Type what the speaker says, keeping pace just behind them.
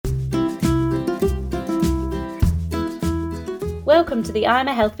Welcome to the I'm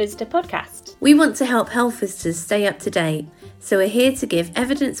a Health Visitor podcast. We want to help health visitors stay up to date, so we're here to give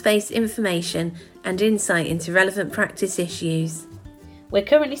evidence-based information and insight into relevant practice issues. We're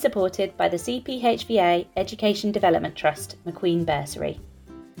currently supported by the CPHVA Education Development Trust, McQueen Bursary.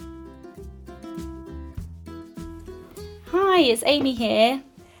 Hi, it's Amy here.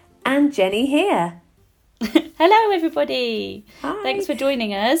 And Jenny here. Hello everybody. Hi. Thanks for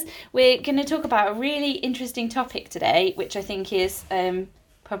joining us. We're going to talk about a really interesting topic today, which I think is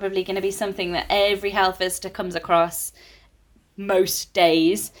probably going to be something that every health visitor comes across most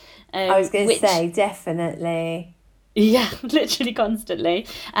days. I was going to say, definitely. Yeah, literally constantly.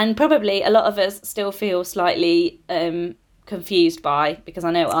 And probably a lot of us still feel slightly confused by, because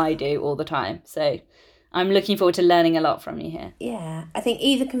I know I do all the time. So I'm looking forward to learning a lot from you here. Yeah, I think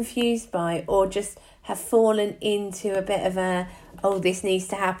either confused by or just have fallen into a bit of a, oh, this needs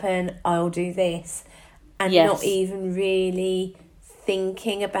to happen, I'll do this. And not even really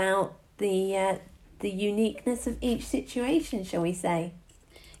thinking about the uniqueness of each situation, shall we say.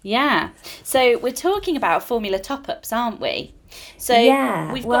 Yeah. So we're talking about formula top-ups, aren't we? So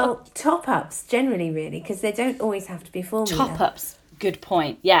yeah, we've got top-ups generally, really, because they don't always have to be formula. Top-ups. Good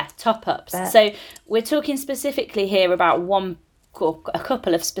point. Yeah, top-ups. So we're talking specifically here about a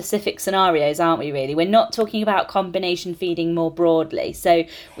couple of specific scenarios, aren't we, really? We're not talking about combination feeding more broadly. So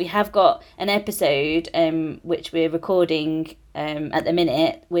we have got an episode which we're recording at the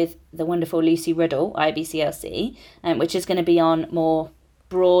minute with the wonderful Lucy Ruddle, IBCLC, which is going to be on more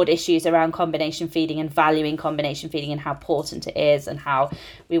broad issues around combination feeding and valuing combination feeding and how important it is and how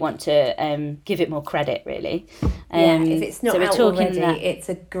we want to give it more credit, really. If it's not out already, it's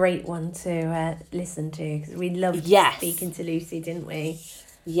a great one to listen to, because we loved speaking to Lucy, didn't we?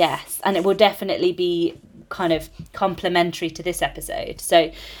 Yes, and it will definitely be kind of complementary to this episode.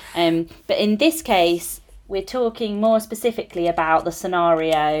 So, but in this case, we're talking more specifically about the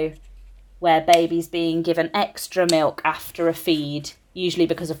scenario where baby's being given extra milk after a feed, usually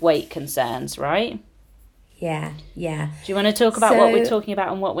because of weight concerns, right? Yeah. Do you want to talk about what we're talking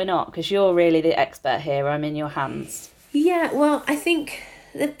about and what we're not? Because you're really the expert here. I'm in your hands. Yeah, well, I think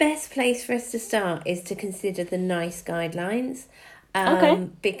the best place for us to start is to consider the NICE guidelines. Okay.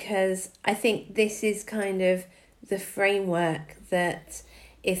 Because I think this is kind of the framework that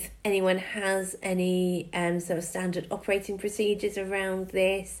if anyone has any sort of standard operating procedures around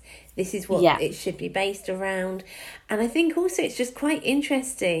this is what it should be based around. And I think also it's just quite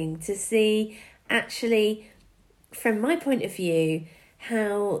interesting to see, actually, from my point of view,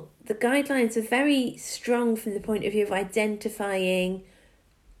 how the guidelines are very strong from the point of view of identifying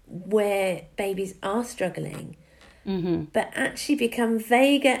where babies are struggling. Mm-hmm. But actually become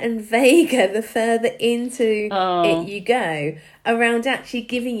vaguer and vaguer the further into it you go, around actually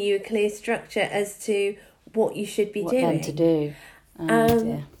giving you a clear structure as to what you should be doing. What then to do.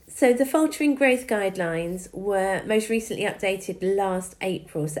 Dear. So the faltering growth guidelines were most recently updated last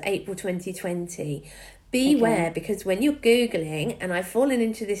April, so April 2020. Beware, because when you're Googling, and I've fallen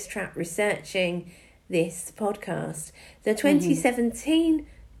into this trap researching this podcast, the 2017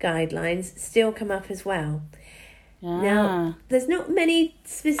 guidelines still come up as well. Now, there's not many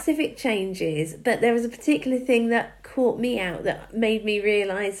specific changes, but there was a particular thing that caught me out that made me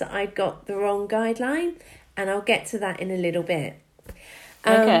realise that I'd got the wrong guideline, and I'll get to that in a little bit.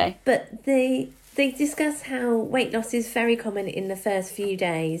 But they discuss how weight loss is very common in the first few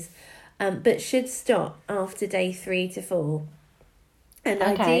days, but should stop after day 3 to 4. And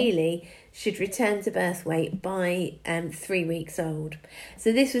ideally should return to birth weight by 3 weeks old.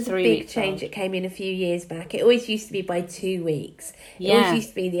 So this was a big change that came in a few years back. It always used to be by 2 weeks. It always used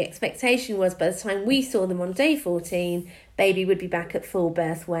to be, the expectation was by the time we saw them on day 14, baby would be back at full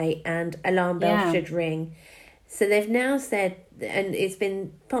birth weight and alarm bells should ring. So they've now said, and it's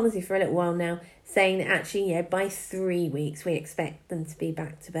been policy for a little while now, saying that actually, by 3 weeks we expect them to be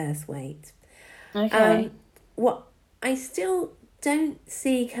back to birth weight. What I still don't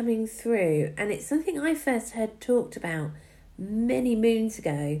see coming through, and it's something I first heard talked about many moons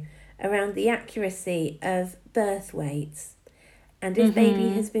ago, around the accuracy of birth weights, and if baby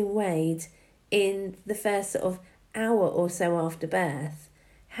has been weighed in the first sort of hour or so after birth,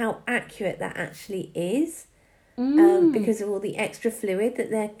 how accurate that actually is, because of all the extra fluid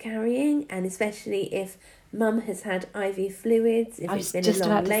that they're carrying, and especially if mum has had IV fluids, if it's been a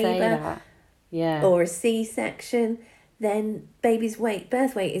long labour or a C-section, then baby's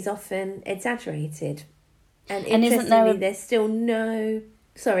birth weight is often exaggerated. And interestingly, there's still no...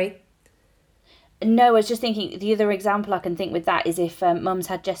 Sorry. No, I was just thinking, the other example I can think with that is if mum's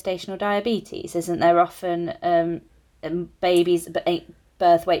had gestational diabetes. Isn't there often babies'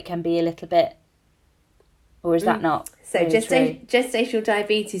 birth weight can be a little bit Or is that not So really true? gestational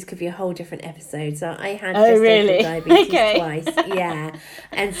diabetes could be a whole different episode. So I had Oh, gestational really? diabetes Okay. twice. Yeah.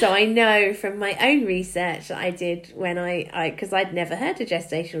 And so I know from my own research that I did when because I'd never heard of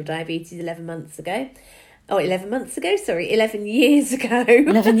gestational diabetes 11 months ago. Oh, 11 months ago? Sorry, 11 years ago.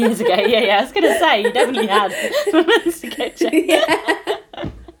 11 years ago. Yeah. I was going to say, you definitely had months ago.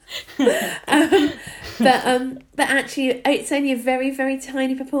 But actually, it's only a very, very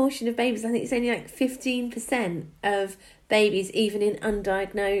tiny proportion of babies. I think it's only like 15% of babies, even in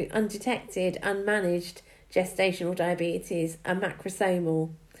undiagnosed, undetected, unmanaged gestational diabetes, are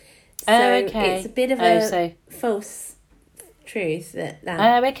macrosomal. So okay. it's a bit of a false truth that.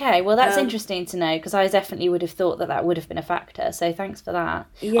 Oh, okay. Well, that's interesting to know, because I definitely would have thought that would have been a factor. So thanks for that.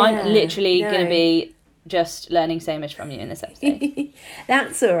 Yeah, I'm literally going to be just learning so much from you in this episode.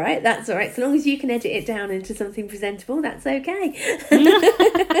 That's all right. As long as you can edit it down into something presentable, that's okay.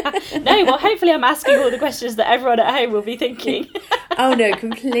 No, well, hopefully I'm asking all the questions that everyone at home will be thinking. Oh no,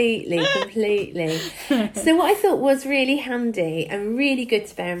 completely. So what I thought was really handy and really good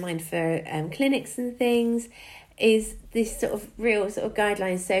to bear in mind for clinics and things is this sort of real sort of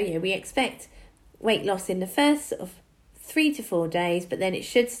guidelines. So we expect weight loss in the first sort of 3 to 4 days, but then it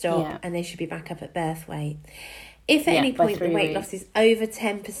should stop and they should be back up at birth weight. If at any point the weight loss is over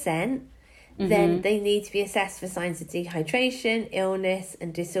 10%, then they need to be assessed for signs of dehydration, illness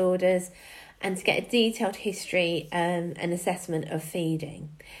and disorders, and to get a detailed history and assessment of feeding.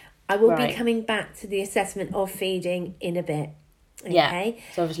 I will be coming back to the assessment of feeding in a bit. Okay? Yeah,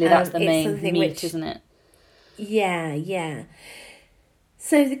 so obviously that's the main meat, isn't it? Yeah.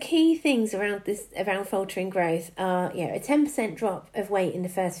 So the key things around faltering growth are, a 10% drop of weight in the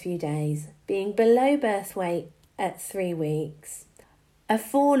first few days, being below birth weight at 3 weeks, a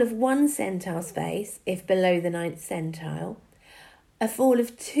fall of 1 centile space if below the 9th centile, a fall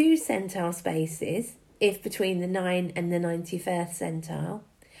of 2 centile spaces if between the 9 and the 91st centile,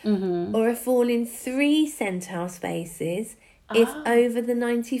 or a fall in 3 centile spaces if over the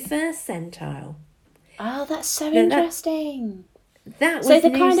 91st centile. Oh, that's so interesting. That was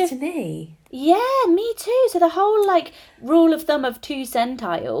news to me. Yeah, me too. So the whole rule of thumb of 2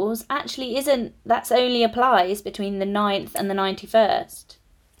 centiles actually that's only applies between the 9th and the 91st.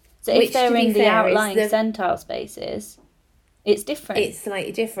 So if they're in the outlying centile spaces, it's different. It's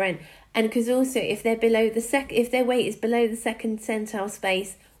slightly different. And because also if they're below if their weight is below the 2nd centile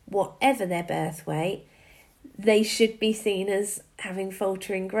space, whatever their birth weight, they should be seen as having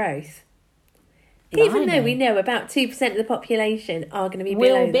faltering growth. Even though we know about 2% of the population are going to be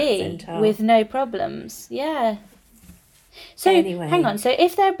below that centile. With no problems, yeah. So, anyway. Hang on. So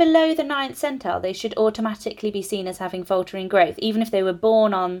if they're below the 9th centile, they should automatically be seen as having faltering growth, even if they were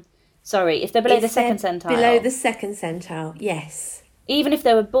born on... Sorry, if they're below the 2nd centile. Below the 2nd centile, yes. Even if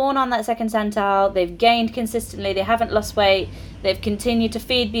they were born on that 2nd centile, they've gained consistently, they haven't lost weight, they've continued to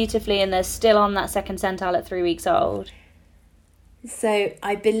feed beautifully, and they're still on that 2nd centile at 3 weeks old. So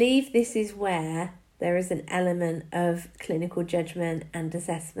I believe this is where there is an element of clinical judgment and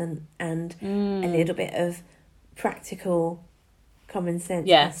assessment and a little bit of practical common sense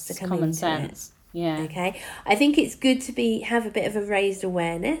has to come common sense. It. Yeah. Okay. I think it's good to have a bit of a raised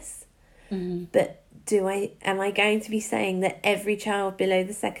awareness, but am I going to be saying that every child below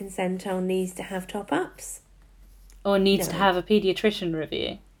the 2nd centile needs to have top-ups? Or needs to have a paediatrician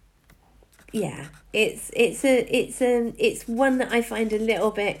review? Yeah. It's one that I find a little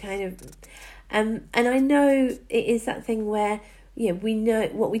bit kind of... and I know it is that thing where, we know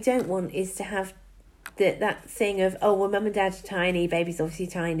what we don't want is to have that thing of, well, mum and dad are tiny, baby's obviously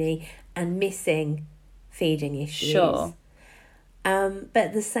tiny, and missing feeding issues. Sure. But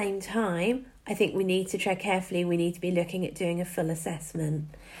at the same time, I think we need to tread carefully. We need to be looking at doing a full assessment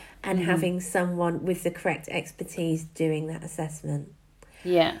and having someone with the correct expertise doing that assessment.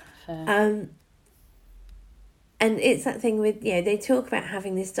 Yeah, fair. And it's that thing with, they talk about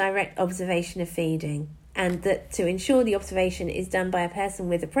having this direct observation of feeding, and that to ensure the observation is done by a person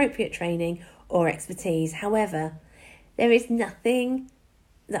with appropriate training or expertise. However, there is nothing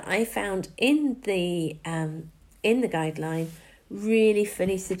that I found in the guideline really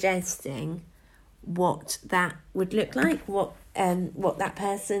fully suggesting what that would look like, what that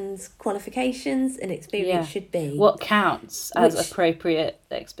person's qualifications and experience should be. What counts as appropriate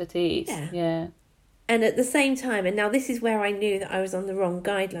expertise. Yeah. And at the same time, and now this is where I knew that I was on the wrong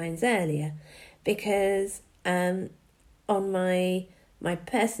guidelines earlier, because on my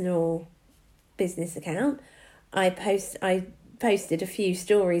personal business account, I posted a few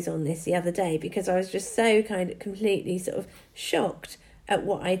stories on this the other day because I was just so kind of completely sort of shocked at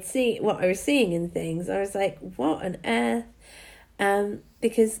what I was seeing in things. I was like, what on earth?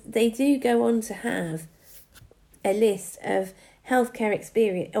 Because they do go on to have a list of healthcare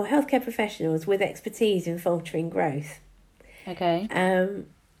experience or healthcare professionals with expertise in faltering growth. Okay.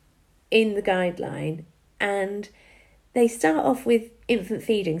 In the guideline, and they start off with infant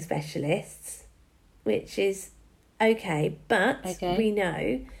feeding specialists, which is okay, but we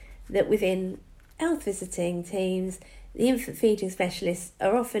know that within health visiting teams, the infant feeding specialists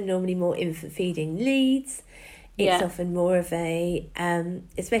are often normally more infant feeding leads. It's often more of a,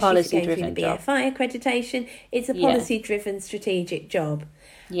 especially if you're going through the BFI accreditation, it's a policy-driven strategic job.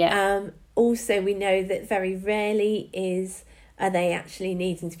 Yeah. Also, we know that very rarely are they actually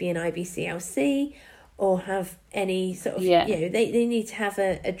needing to be an IBCLC or have any sort of, they need to have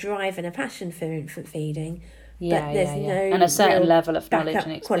a drive and a passion for infant feeding. But there's no and a certain level of knowledge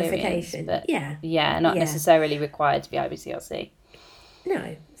and experience. Qualification. But not necessarily required to be IBCLC.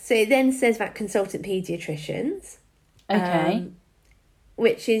 No. So it then says about consultant paediatricians. Okay.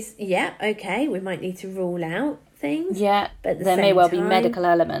 Which is, we might need to rule out things. Yeah, but there may well be medical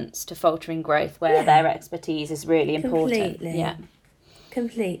elements to faltering growth where their expertise is really important.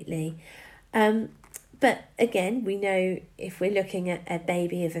 Completely. But again, we know if we're looking at a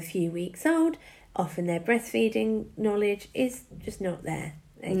baby of a few weeks old, often their breastfeeding knowledge is just not there.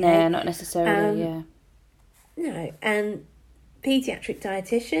 Okay? No, not necessarily, No, and paediatric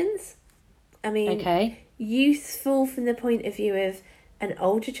dietitians, useful from the point of view of an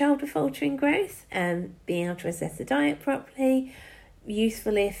older child with faltering growth, being able to assess the diet properly,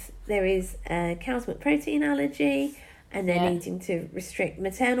 useful if there is a cow's milk protein allergy and they're needing to restrict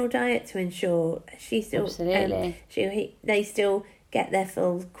maternal diet to ensure they still get their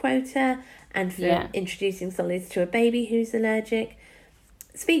full quota, and for introducing solids to a baby who's allergic.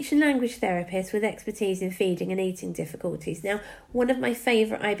 Speech and language therapists with expertise in feeding and eating difficulties. Now, one of my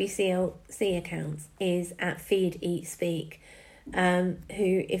favourite IBCLC accounts is at Feed, Eat, Speak,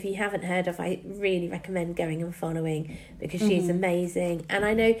 who, if you haven't heard of, I really recommend going and following because she's amazing. And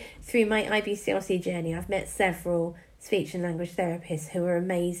I know through my IBCLC journey, I've met several speech and language therapists who are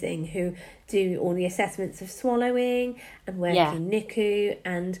amazing, who do all the assessments of swallowing and work in NICU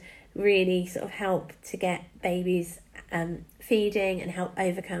and really sort of help to get babies feeding and help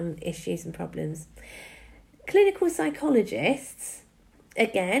overcome issues and problems. Clinical psychologists,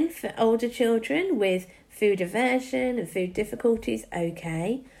 again, for older children with food aversion and food difficulties,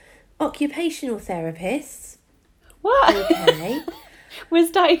 okay. Occupational therapists, what? Okay. We're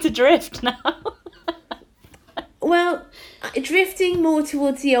starting to drift now. Well, drifting more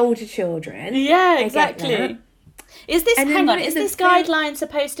towards the older children. Yeah, exactly. Is this guideline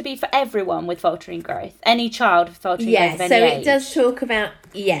supposed to be for everyone with faltering growth? Any child with faltering growth of any age? It does talk about,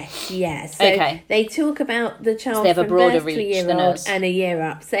 So they talk about the child from birth to a year old and a year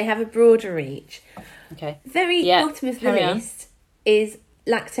up. So they have a broader reach. Okay. Bottom of the list is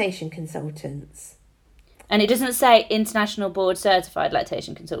lactation consultants. And it doesn't say International Board Certified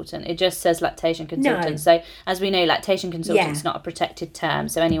Lactation Consultant. It just says lactation consultant. No. So, as we know, lactation consultant is not a protected term,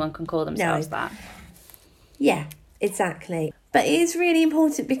 so anyone can call themselves that. Yeah, exactly. But it is really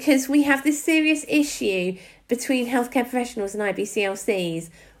important because we have this serious issue between healthcare professionals and IBCLCs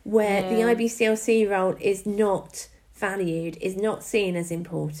where the IBCLC role is not valued, is not seen as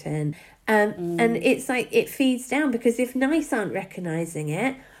important. And it's like it feeds down because if NICE aren't recognising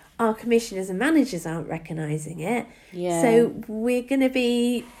it, our commissioners and managers aren't recognising it. Yeah. So we're going to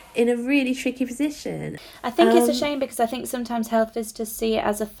be in a really tricky position. I think it's a shame because I think sometimes health visitors see it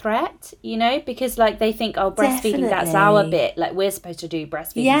as a threat, because they think, breastfeeding, that's our bit, we're supposed to do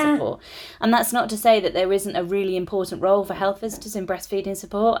breastfeeding support. And that's not to say that there isn't a really important role for health visitors in breastfeeding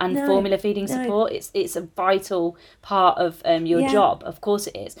support and formula feeding support. It's a vital part of your job, of course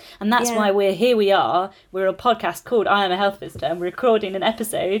it is. And that's why we're a podcast called I Am a Health Visitor, and we're recording an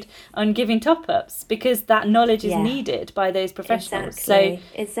episode on giving top-ups because that knowledge is needed by those professionals.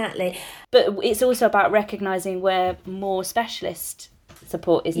 Exactly. But it's also about recognising where more specialist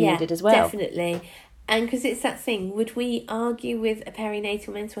support is needed as well. Definitely. And because it's that thing, would we argue with a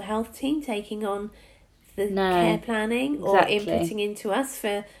perinatal mental health team taking on the care planning or inputting into us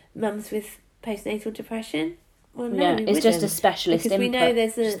for mums with postnatal depression? Well, no, it's just a specialist input, we know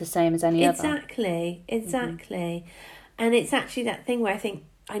there's just the same as any other. Exactly. And it's actually that thing where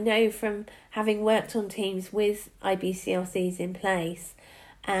I know from having worked on teams with IBCLCs in place,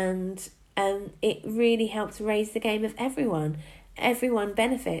 and it really helps raise the game of everyone. Everyone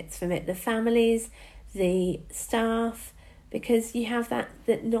benefits from it, the families, the staff, because you have that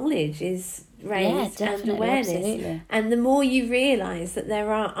knowledge is raised and awareness. Absolutely. And the more you realise that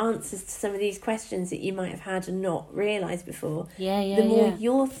there are answers to some of these questions that you might have had and not realised before, the more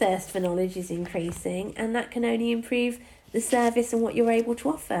your thirst for knowledge is increasing, and that can only improve the service and what you're able to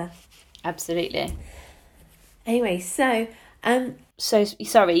offer. Absolutely. Anyway, so So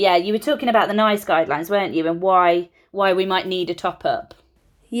sorry, yeah, you were talking about the NICE guidelines, weren't you, and why we might need a top up.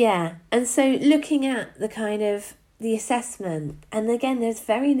 yeah, and so looking at the kind of the assessment, and again, there's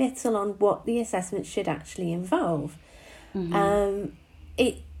very little on what the assessment should actually involve.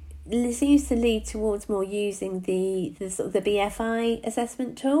 It seems to lead towards more using the sort of the BFI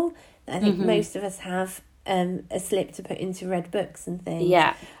assessment tool. I think most of us have a slip to put into Red Books and things.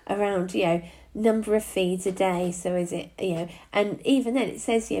 Yeah. Around, number of feeds a day. So is it, and even then it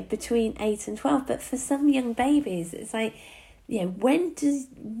says, between 8 and 12. But for some young babies, it's like, when does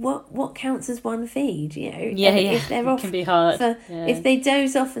what counts as one feed? If they're off, it can be hard. If they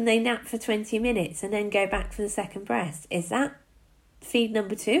doze off and they nap for 20 minutes and then go back for the second breast, is that feed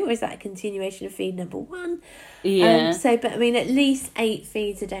number 2, or is that a continuation of feed number 1? But I mean, at least 8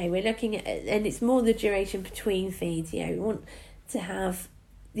 feeds a day we're looking at, and it's more the duration between feeds. We want to have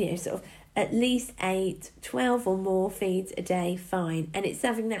sort of at least 8, 12 or more feeds a day, fine. And it's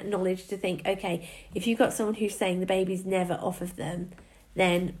having that knowledge to think, okay, if you've got someone who's saying the baby's never off of them,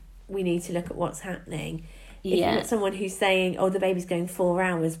 then we need to look at what's happening. If you've got someone who's saying, the baby's going 4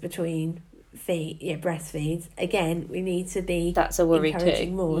 hours between breastfeeds, again, we need to be that's a worry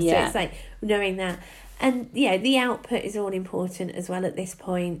encouraging too. more. So it's like knowing that. And the output is all important as well at this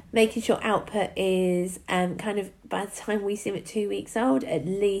point. Making sure output is kind of, by the time we see them at 2 weeks old, at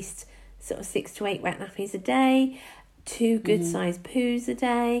least sort of 6 to 8 wet nappies a day, 2 good sized poos a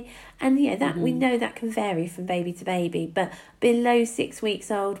day. And that we know that can vary from baby to baby, but below 6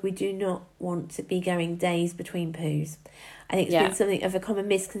 weeks old, we do not want to be going days between poos. I think it's been something of a common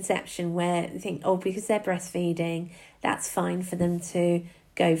misconception where they think, because they're breastfeeding, that's fine for them to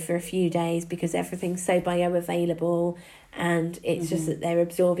go for a few days because everything's so bioavailable and it's just that they're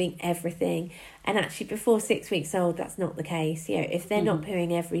absorbing everything. And actually, before 6 weeks old, that's not the case. If they're not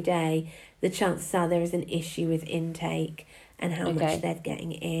pooing every day, the chances are there is an issue with intake and how much they're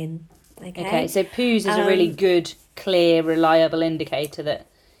getting in. Okay, so poos is a really good, clear, reliable indicator that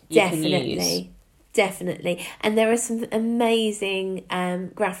you can use. Definitely. And there are some amazing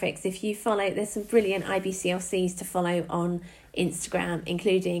graphics. If you follow, there's some brilliant IBCLCs to follow on Instagram,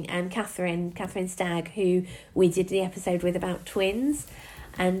 including Catherine Stagg, who we did the episode with about twins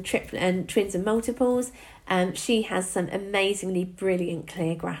and twins and multiples. She has some amazingly brilliant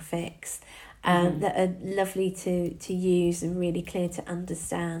clear graphics that are lovely to use and really clear to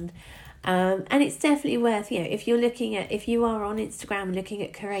understand. And it's definitely worth, if you are on Instagram looking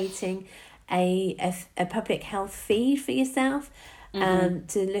at creating a public health feed for yourself,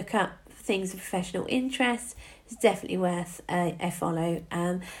 to look up things of professional interest, it's definitely worth a follow.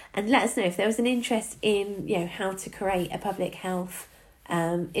 And let us know if there was an interest in how to create a public health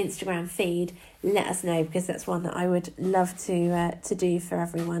Instagram feed. Let us know, because that's one that I would love to do for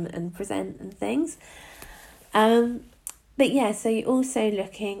everyone and present and things. But so you're also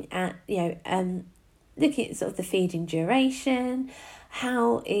looking at sort of the feeding duration.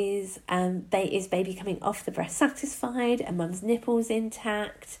 How is baby coming off the breast satisfied? Are mum's nipples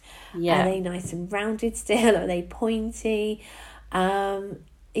intact? Are they nice and rounded still? Are they pointy?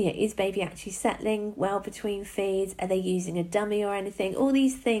 Is baby actually settling well between feeds? Are they using a dummy or anything? All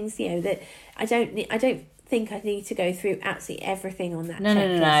these things, that I don't think I need to go through absolutely everything on that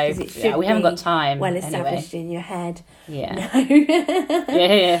checklist. No. We haven't got time. Well established in your head. Yeah.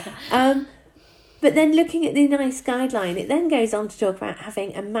 No. But then looking at the NICE guideline, it then goes on to talk about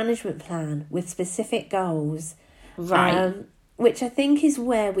having a management plan with specific goals. Right. Which I think is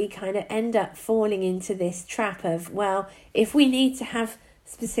where we kind of end up falling into this trap of, if we need to have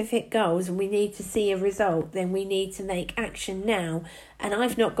specific goals and we need to see a result, then we need to make action now. And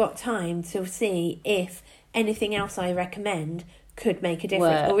I've not got time to see if anything else I recommend could make a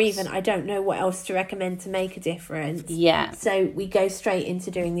difference. Or even I don't know what else to recommend to make a difference. Yeah. So we go straight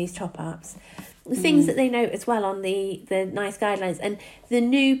into doing these top-ups. The things that they note as well on the NICE guidelines and the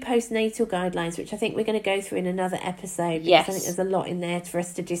new postnatal guidelines, which I think we're going to go through in another episode, because I think there's a lot in there for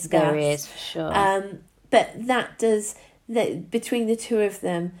us to discuss. There is, for sure. But between the two of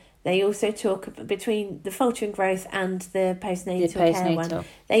them, they also talk between the faltering growth and the postnatal care one.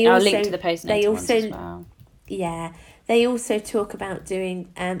 I'll link to the postnatal ones as well. Yeah. They also talk about doing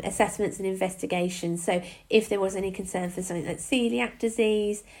assessments and investigations. So if there was any concern for something like celiac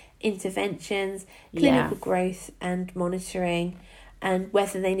disease, interventions, clinical growth and monitoring, and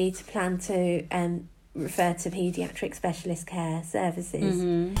whether they need to plan to refer to paediatric specialist care services.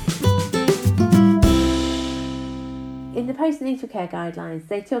 In the postnatal care guidelines,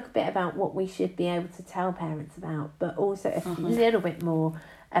 they talk a bit about what we should be able to tell parents about, but also a little bit more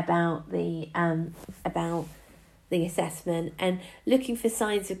about the the assessment, and looking for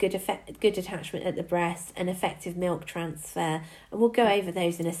signs of good attachment at the breast and effective milk transfer. And we'll go over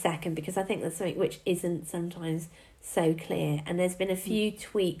those in a second, because I think that's something which isn't sometimes so clear. And there's been a few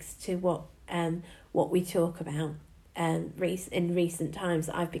tweaks to what we talk about in recent times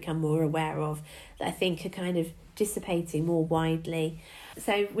that I've become more aware of, that I think are kind of dissipating more widely.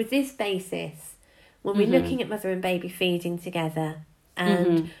 So with this basis, when we're looking at mother and baby feeding together,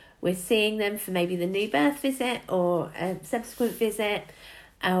 and we're seeing them for maybe the new birth visit or a subsequent visit,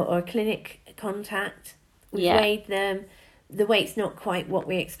 or a clinic contact, we've weighed them, the weight's not quite what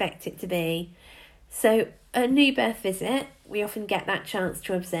we expect it to be. So a new birth visit, we often get that chance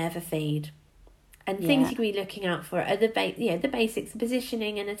to observe a feed. And things you can be looking out for are the basics,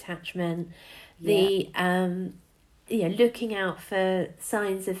 positioning and attachment, looking out for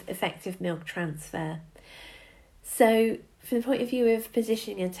signs of effective milk transfer. So from the point of view of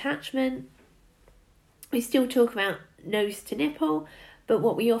positioning and attachment, we still talk about nose to nipple, but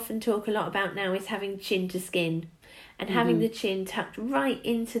what we often talk a lot about now is having chin to skin, and having the chin tucked right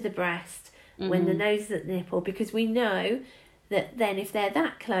into the breast when the nose is at the nipple, because we know that then if they're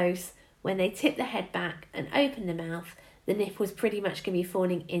that close, when they tip the head back and open the mouth, the nipple's pretty much going to be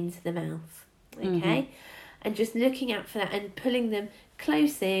falling into the mouth. Okay? And just looking out for that and pulling them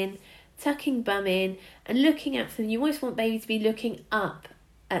close in, tucking bum in, and looking out for them. You always want baby to be looking up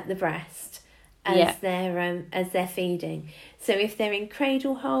at the breast as they're feeding. So if they're in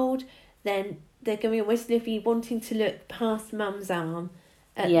cradle hold, then they're going to always be wanting to look past mum's arm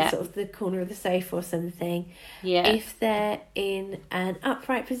at sort of the corner of the sofa or something. If they're in an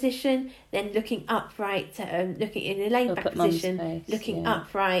upright position, then looking upright, looking in a laid back position, face, looking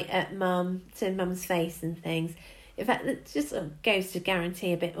upright at mum's face and things. In fact, that just sort of goes to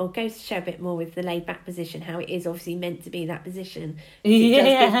guarantee a bit, or goes to show a bit more with the laid back position, how it is obviously meant to be that position. Baby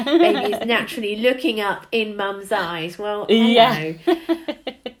is naturally looking up in mum's eyes. Well, hello.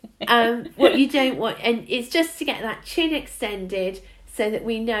 What you don't want, and it's just to get that chin extended, so that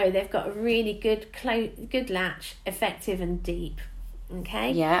we know they've got a really good latch, effective and deep.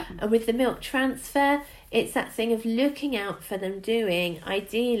 Okay? Yeah. And with the milk transfer, it's that thing of looking out for them doing,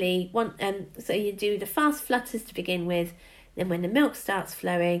 ideally, so you do the fast flutters to begin with, then when the milk starts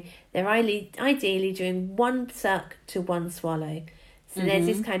flowing, they're ideally doing one suck to one swallow. So there's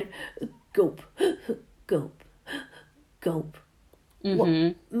this kind of gulp, gulp, gulp. What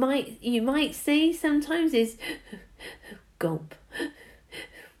you might see sometimes is gulp,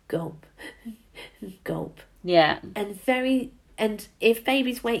 gulp, gulp. Yeah. And if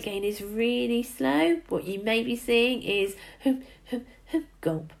baby's weight gain is really slow, what you may be seeing is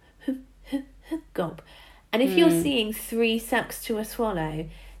gulp, gulp. And if you're seeing 3 sucks to a swallow,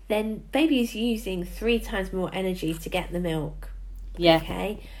 then baby is using 3 times more energy to get the milk. Yeah.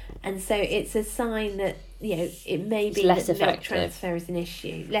 Okay. And so it's a sign that, it may be less that milk effective. transfer is an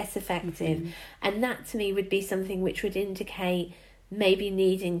issue, less effective. And that to me would be something which would indicate maybe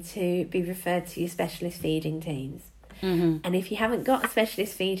needing to be referred to your specialist feeding teams. And if you haven't got a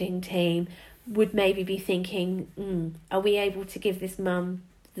specialist feeding team, would maybe be thinking, are we able to give this mum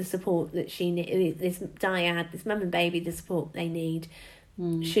the support that she needs, this dyad, this mum and baby, the support they need?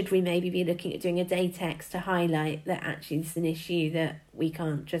 Should we maybe be looking at doing a day text to highlight that actually it's an issue that we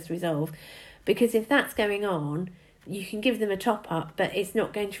can't just resolve? Because if that's going on, you can give them a top-up, but it's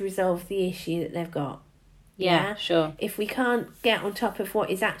not going to resolve the issue that they've got. Yeah, sure. If we can't get on top of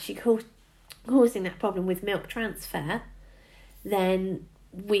what is actually causing that problem with milk transfer, then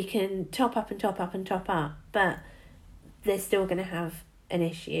we can top up and top up and top up, but they're still going to have an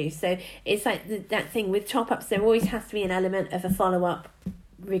issue. So it's like that thing with top-ups, there always has to be an element of a follow-up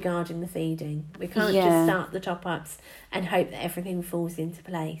regarding the feeding. We can't just start the top-ups and hope that everything falls into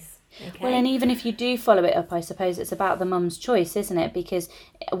place. Okay. Well, and even if you do follow it up, I suppose it's about the mum's choice, isn't it? Because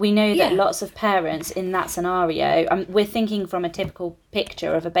we know that lots of parents in that scenario, we're thinking from a typical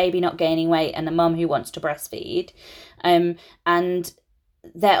picture of a baby not gaining weight and a mum who wants to breastfeed, and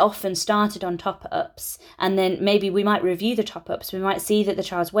they're often started on top-ups, and then maybe we might review the top-ups, we might see that the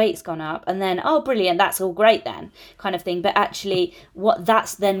child's weight's gone up, and then, oh, brilliant, that's all great then, kind of thing. But actually,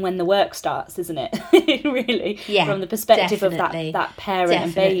 that's then when the work starts, isn't it? Really, from the perspective of that parent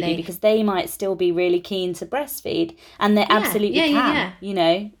and baby, because they might still be really keen to breastfeed, and they absolutely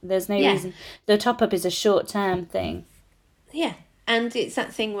can. There's no reason. The top-up is a short-term thing. Yeah, and it's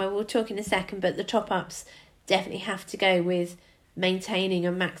that thing where we'll talk in a second, but the top-ups definitely have to go with maintaining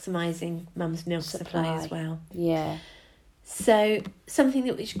and maximising mum's milk supply as well. Yeah. So something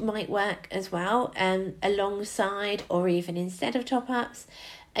that which might work as well, alongside or even instead of top-ups,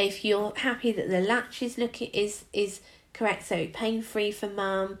 if you're happy that the latch is correct, so pain-free for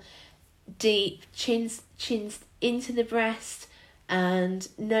mum, deep, chin's into the breast, and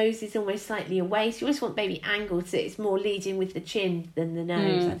nose is almost slightly away. So you always want baby angled so it's more leading with the chin than the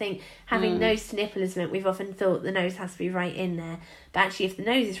nose. I think having nose to nipple has meant we've often thought the nose has to be right in there. But actually, if the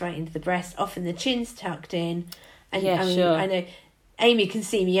nose is right into the breast, often the chin's tucked in. And I know Amy can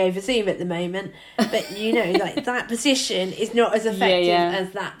see me over Zoom at the moment, but like that position is not as effective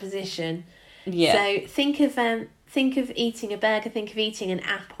as that position. Yeah. So think of eating a burger, think of eating an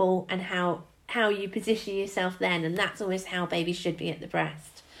apple, and how you position yourself then, and that's almost how baby should be at the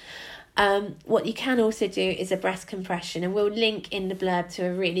breast. What you can also do is a breast compression, and we'll link in the blurb to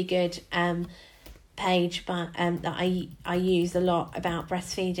a really good page that I use a lot about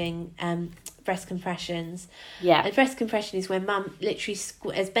breastfeeding, breast compressions. Yeah. A breast compression is where mum literally,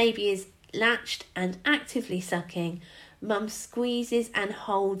 as baby is latched and actively sucking, mum squeezes and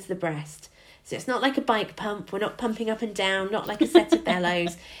holds the breast. So it's not like a bike pump. We're not pumping up and down, not like a set of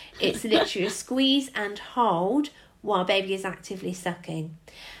bellows. It's literally a squeeze and hold while baby is actively sucking.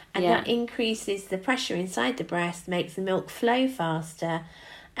 And that increases the pressure inside the breast, makes the milk flow faster,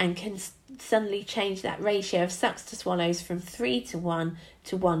 and can suddenly change that ratio of sucks to swallows from 3-1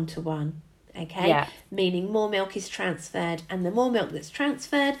 to 1-1. Okay? Yeah. Meaning more milk is transferred, and the more milk that's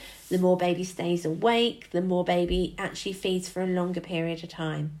transferred, the more baby stays awake, the more baby actually feeds for a longer period of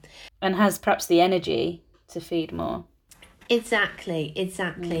time. And has perhaps the energy to feed more. Exactly.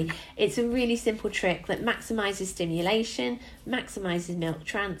 It's a really simple trick that maximises stimulation, maximises milk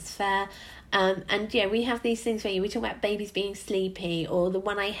transfer. And we have these things where we talk about babies being sleepy, or the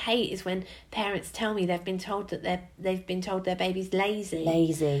one I hate is when parents tell me they've been told their baby's lazy.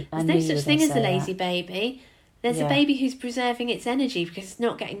 There's no such thing as a lazy baby. There's a baby who's preserving its energy because it's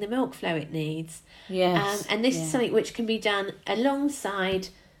not getting the milk flow it needs. Yes. And this is something which can be done alongside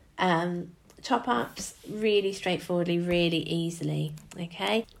top-ups, really straightforwardly, really easily.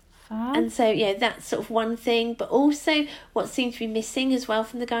 Okay. And so, that's sort of one thing. But also what seemed to be missing as well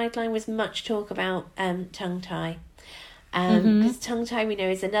from the guideline was much talk about tongue tie. Because tongue tie, we know,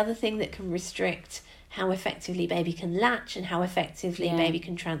 is another thing that can restrict how effectively baby can latch and how effectively baby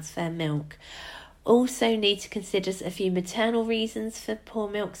can transfer milk. Also need to consider a few maternal reasons for poor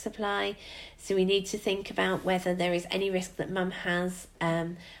milk supply. So we need to think about whether there is any risk that mum has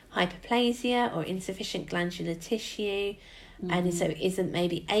hyperplasia or insufficient glandular tissue, and so isn't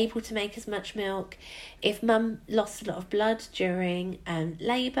maybe able to make as much milk. If mum lost a lot of blood during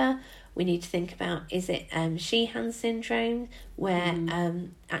labour, we need to think about, is it Sheehan syndrome, where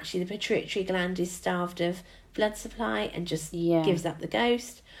actually the pituitary gland is starved of blood supply and just gives up the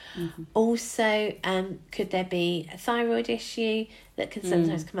ghost. Also, could there be a thyroid issue that can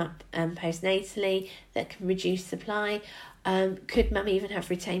sometimes come up postnatally that can reduce supply? Could mum even have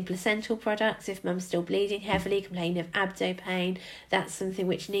retained placental products if mum's still bleeding heavily, complaining of abdo pain? That's something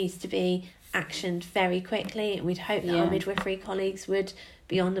which needs to be actioned very quickly, and we'd hope that our midwifery colleagues would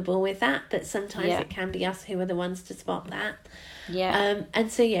be on the ball with that, but sometimes it can be us who are the ones to spot that.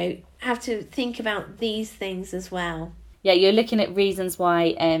 And so have to think about these things as well. Yeah, you're looking at reasons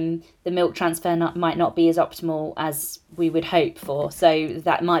why the milk transfer might not be as optimal as we would hope for. So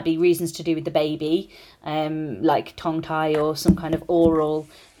that might be reasons to do with the baby, like tongue tie or some kind of oral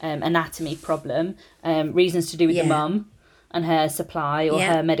anatomy problem. Reasons to do with the mum and her supply or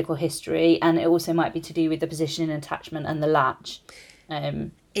her medical history. And it also might be to do with the position and attachment and the latch.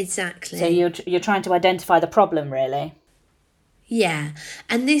 Exactly. So you're trying to identify the problem, really. Yeah,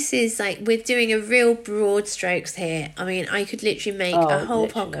 and this is like, we're doing a real broad strokes here. I mean, I could literally make a whole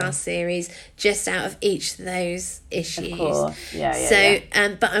podcast series just out of each of those issues. Of course.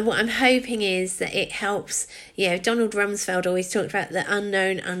 But what I'm hoping is that it helps. Donald Rumsfeld always talked about the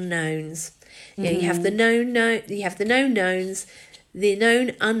unknown unknowns. You have the known known knowns, the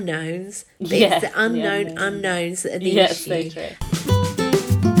known unknowns, but it's the unknown unknowns that are the issue.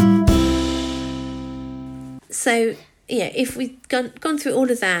 So if we've gone through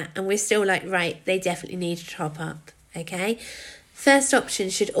all of that and we're still like, right, they definitely need to top up, okay? First option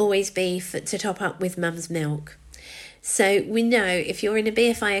should always be to top up with mum's milk. So we know if you're in a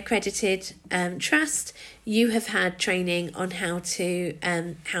BFI accredited trust, you have had training on how to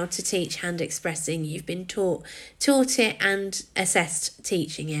teach hand expressing. You've been taught it and assessed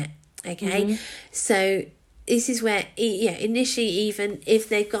teaching it, okay? So this is where, initially, even if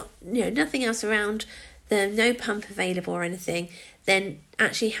they've got nothing else around, no pump available or anything, then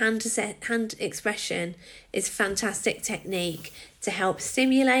actually hand expression is a fantastic technique to help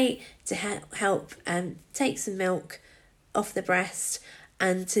stimulate, to help take some milk off the breast,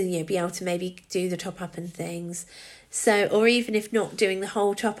 and to be able to maybe do the top up and things. So, or even if not doing the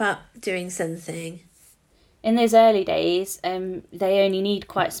whole top up, doing something. in those early days, they only need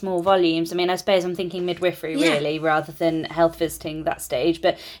quite small volumes. I mean, I suppose I'm thinking midwifery really, rather than health visiting that stage.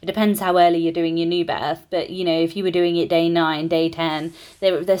 But it depends how early you're doing your new birth. But you know, if you were doing it day 9, day 10,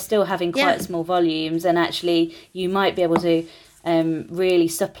 they're still having quite small volumes, and actually, you might be able to really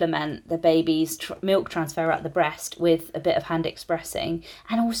supplement the baby's milk transfer at the breast with a bit of hand expressing,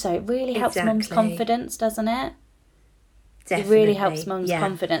 and also it really helps mum's confidence, doesn't it? Definitely. It really helps mum's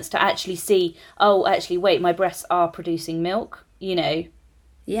confidence to actually see, oh, actually, wait, my breasts are producing milk, you know.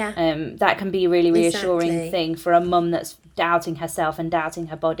 Yeah. That can be a really reassuring thing for a mum that's doubting herself and doubting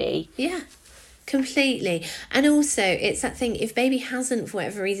her body. Yeah, completely. And also, it's that thing, if baby hasn't, for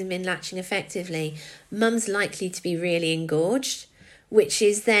whatever reason, been latching effectively, mum's likely to be really engorged, which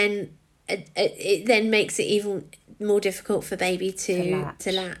is then, it then makes it even more difficult for baby to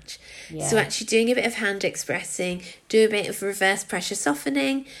latch. Yeah. So actually doing a bit of hand expressing, do a bit of reverse pressure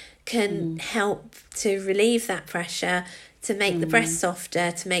softening can help to relieve that pressure, to make the breast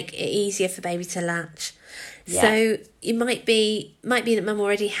softer, to make it easier for baby to latch. Yeah. So it might be that mum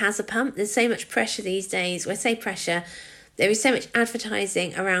already has a pump. There's so much pressure these days. When I say pressure, there is so much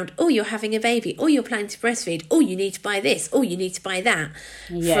advertising around, oh, you're having a baby, oh, you're planning to breastfeed, oh, you need to buy this, oh, you need to buy that,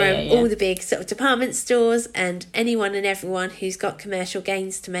 all the big sort of department stores and anyone and everyone who's got commercial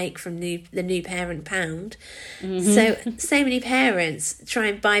gains to make from the new parent pound. So many parents try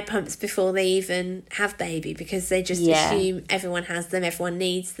and buy pumps before they even have baby because they just assume everyone has them, everyone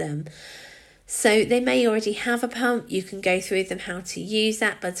needs them. So they may already have a pump. You can go through with them how to use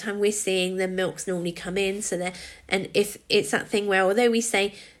that. By the time we're seeing them, milks normally come in. And if it's that thing where, although we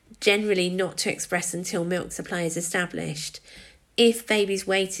say generally not to express until milk supply is established, if baby's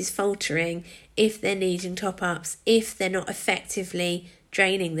weight is faltering, if they're needing top-ups, if they're not effectively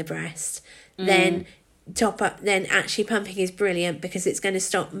draining the breast, then actually pumping is brilliant because it's going to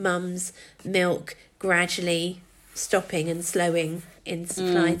stop mum's milk gradually stopping and slowing in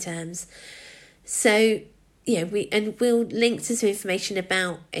supply terms. So, we'll link to some information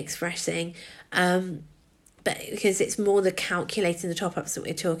about expressing, but because it's more the calculating the top-ups that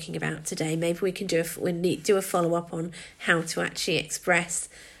we're talking about today, maybe we can do a follow-up on how to actually express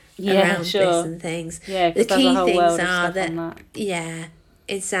around this and things. Yeah, the key things are that. Yeah,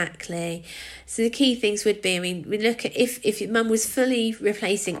 exactly. So the key things would be, we look at if your mum was fully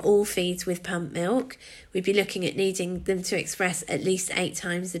replacing all feeds with pump milk, we'd be looking at needing them to express at least 8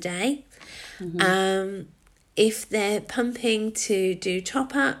 times a day. If they're pumping to do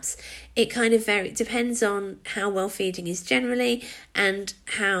top-ups, it kind of depends on how well feeding is generally and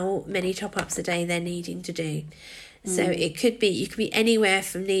how many top-ups a day they're needing to do. So you could be anywhere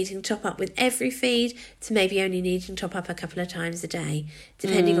from needing top up with every feed to maybe only needing top up a couple of times a day,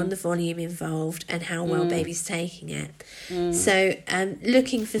 depending on the volume involved and how well baby's taking it. So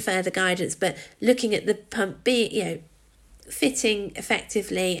looking for further guidance, but looking at the pump fitting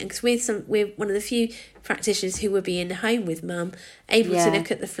effectively, and because we're one of the few practitioners who will be in the home with mum, able to look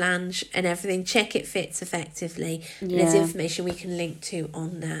at the flange and everything, check it fits effectively, and there's information we can link to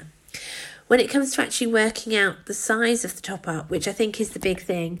on that. When it comes to actually working out the size of the top-up, which I think is the big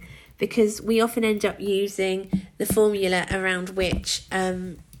thing, because we often end up using the formula around which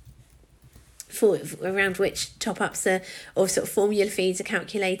top-ups are, or sort of formula feeds are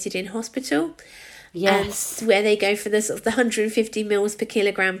calculated in hospital. Yes. And where they go for the sort of the 150 mils per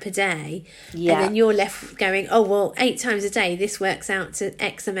kilogram per day. Yeah. And then you're left going, oh, well, 8 times a day, this works out to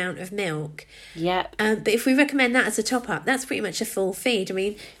X amount of milk. Yeah. But if we recommend that as a top-up, that's pretty much a full feed. I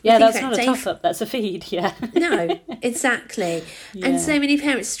mean... Yeah, that's not a top-up, that's a feed, yeah. No, exactly. Yeah. And so many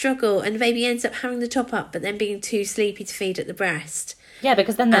parents struggle and the baby ends up having the top-up but then being too sleepy to feed at the breast. Yeah,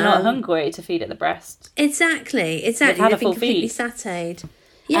 because then they're not hungry to feed at the breast. Exactly. They've been completely saturated.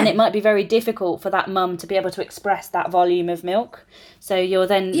 Yeah. And it might be very difficult for that mum to be able to express that volume of milk. So you're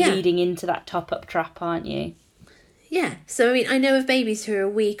then leading into that top-up trap, aren't you? Yeah. So, I know of babies who are a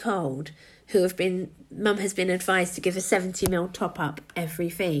week old who mum has been advised to give a 70 ml top-up every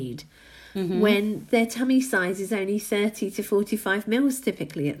feed when their tummy size is only 30 to 45 mils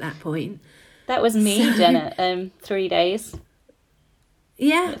typically at that point. That was me, Jenna, 3 days.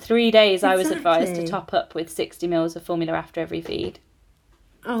 Yeah. 3 days I was advised to top up with 60 mils of formula after every feed.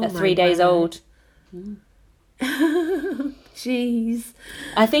 Oh, at 3 days old. Jeez.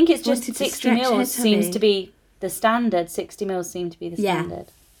 I think it's just 60 mils seems to be the standard. 60 mils seem to be the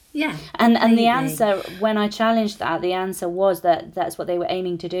standard. Yeah. And the answer, when I challenged that, the answer was that that's what they were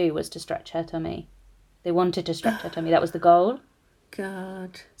aiming to do, was to stretch her tummy. They wanted to stretch her tummy. That was the goal.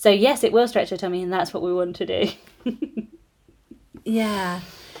 God. So yes, it will stretch her tummy, and that's what we want to do. Yeah.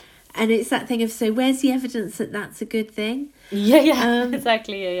 And it's that thing of, so where's the evidence that that's a good thing? Yeah,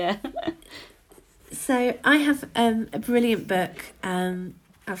 exactly, yeah. So I have a brilliant book.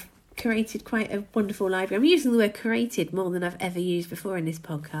 I've curated quite a wonderful library. I'm using the word curated more than I've ever used before in this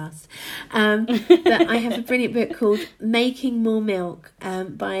podcast. But I have a brilliant book called Making More Milk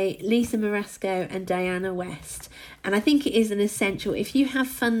by Lisa Marasco and Diana West. And I think it is an essential. If you have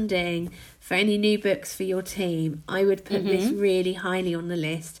funding for any new books for your team, I would put this really highly on the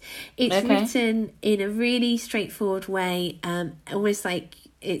list. It's written in a really straightforward way, almost like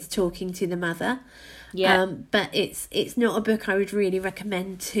it's talking to the mother. Yeah. But it's not a book I would really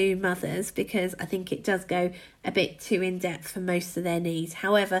recommend to mothers, because I think it does go a bit too in depth for most of their needs.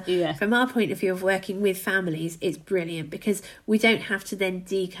 However, from our point of view of working with families, it's brilliant because we don't have to then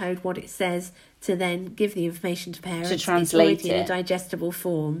decode what it says to then give the information to parents. To translate it's already in a digestible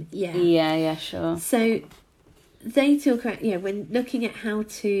form. Yeah, sure. So they talk about, when looking at how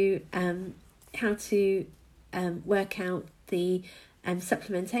to work out the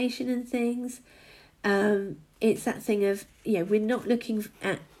supplementation and things. It's that thing of, we're not looking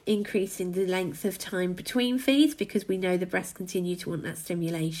at increasing the length of time between feeds because we know the breasts continue to want that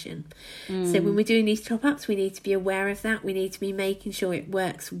stimulation. So when we're doing these top-ups, we need to be aware of that. We need to be making sure it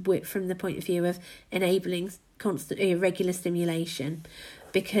works from the point of view of enabling constant, regular stimulation.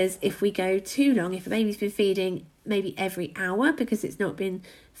 Because if we go too long, if a baby's been feeding maybe every hour because it's not been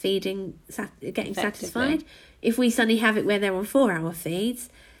feeding, getting satisfied, if we suddenly have it where they're on 4-hour feeds,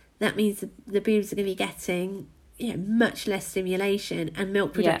 that means the boobs are going to be getting much less stimulation, and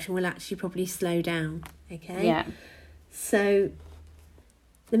milk production will actually probably slow down. Okay. Yeah. So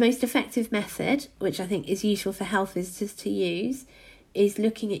the most effective method, which I think is useful for health visitors to use, is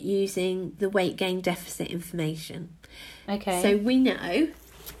looking at using the weight gain deficit information. Okay. So we know,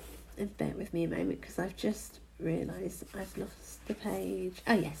 and bear with me a moment because I've just realised I've lost the page.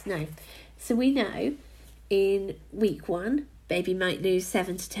 Oh yes, no. So we know in week 1, baby might lose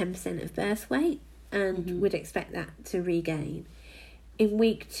 7 to 10% of birth weight, and would expect that to regain. In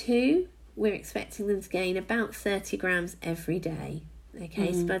week 2, we're expecting them to gain about 30 grams every day.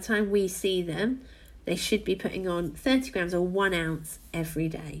 Okay, so by the time we see them, they should be putting on 30 grams or 1 ounce every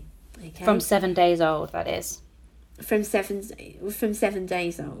day. Okay, from 7 days old, that is. From 7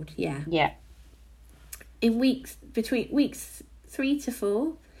 days old, yeah. Yeah. In between weeks 3 to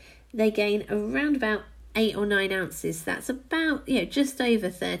 4, they gain around about 8 or 9 ounces. That's about just over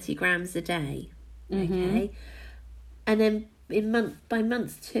 30 grams a day. Okay, and then by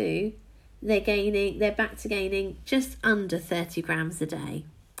month 2, they're back to gaining just under 30 grams a day.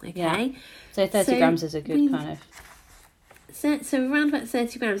 Okay, so 30 grams is a good kind of. So around about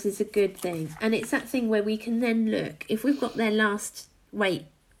 30 grams is a good thing, and it's that thing where we can then look if we've got their last weight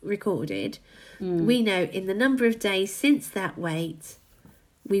recorded. We know in the number of days since that weight,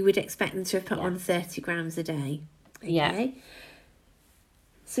 we would expect them to have put on 30 grams a day. Okay? Yeah.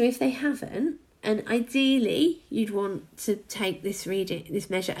 So if they haven't, and ideally you'd want to take this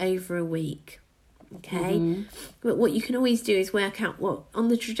measure over a week. Okay. But what you can always do is work out what on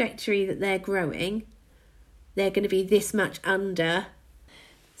the trajectory that they're growing, they're going to be this much under.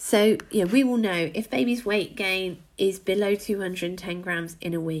 So we will know if baby's weight gain is below 210 grams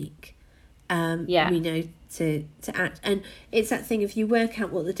in a week. We know to act, and it's that thing if you work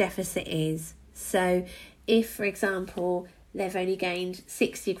out what the deficit is. So if, for example, they've only gained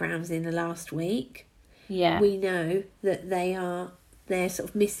 60 grams in the last week, we know that they're sort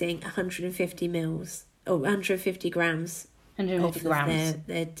of missing 150 mils or 150 grams of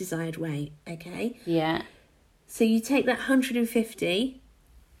their desired weight. Okay. Yeah. So you take that 150,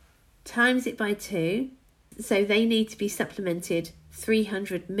 times it by 2, so they need to be supplemented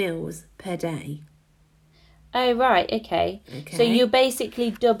 300 mils per day. Oh, right, okay. So you're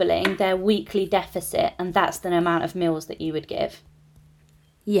basically doubling their weekly deficit, and that's the amount of meals that you would give.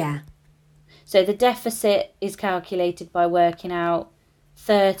 Yeah. So the deficit is calculated by working out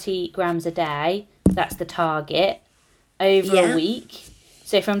 30 grams a day. That's the target over a week.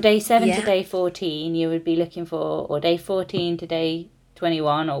 So from day 7 to day 14, you would be looking for, or day 14 to day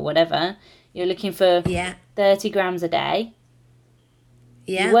 21 or whatever, you're looking for 30 grams a day.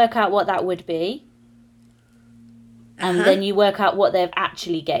 Yeah. You work out what that would be. And then you work out what they've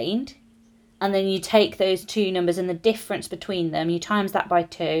actually gained. And then you take those two numbers and the difference between them, you times that by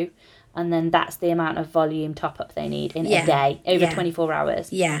 2. And then that's the amount of volume top-up they need in a day, over 24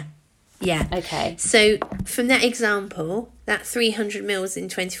 hours. Yeah. Yeah. Okay. So from that example, that 300 mils in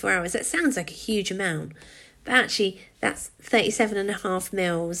 24 hours, that sounds like a huge amount. But actually, that's 37.5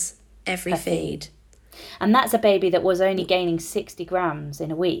 mils every feed. And that's a baby that was only gaining 60 grams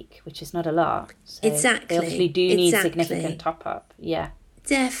in a week, which is not a lot. So exactly. They obviously do need significant top-up. Yeah.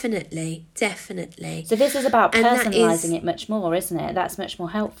 Definitely. So this is about personalising it much more, isn't it? That's much more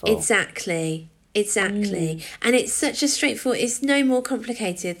helpful. Exactly. Exactly. And it's such a straightforward, it's no more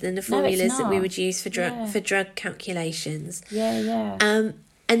complicated than the No, it's formulas that we not. would use for drug calculations. Yeah.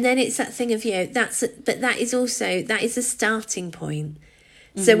 And then it's that thing of, but that is also, that is a starting point.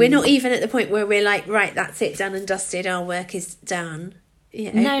 So we're not even at the point where we're like, right, that's it, done and dusted, our work is done.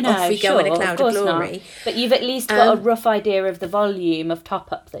 No, off we go in a cloud of glory. Not. But you've at least got a rough idea of the volume of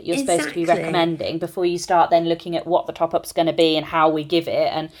top-up that you're supposed to be recommending before you start then looking at what the top-up's going to be and how we give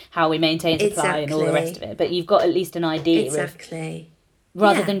it and how we maintain supply and all the rest of it. But you've got at least an idea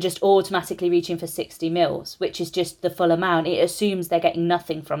rather than just automatically reaching for 60 mils, which is just the full amount. It assumes they're getting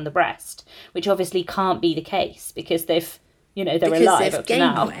nothing from the breast, which obviously can't be the case because they're alive up to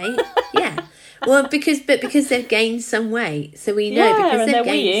now. Weight. Yeah. Well, because they've gained some weight, so we know because they've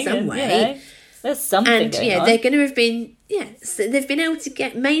gained some weight. There's something and going on. They're going to have been so they've been able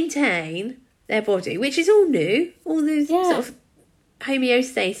to maintain their body, which is all new, all those sort of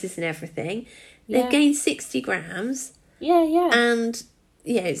homeostasis and everything. They've gained 60 grams. And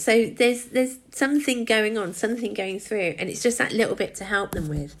so there's something going on, something going through, and it's just that little bit to help them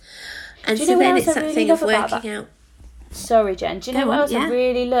with. And so then it's that thing of working out. Sorry, Jen. Do you know what else I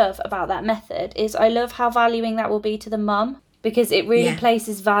really love about that method is I love how valuing that will be to the mum, because it really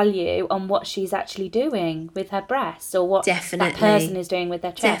places value on what she's actually doing with her breasts or what that person is doing with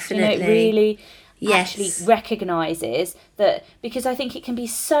their chest. It really actually recognises that, because I think it can be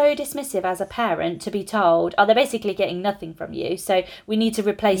so dismissive as a parent to be told, they're basically getting nothing from you, so we need to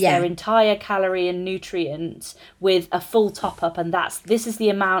replace their entire calorie and nutrients with a full top up, and this is the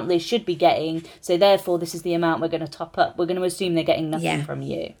amount they should be getting, so therefore this is the amount we're going to top up. We're going to assume they're getting nothing from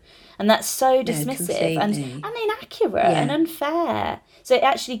you. And that's so dismissive and inaccurate and unfair. So it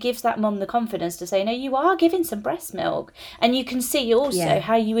actually gives that mum the confidence to say, no, you are giving some breast milk. And you can see also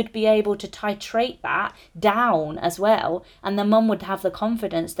how you would be able to titrate that down as well. And the mum would have the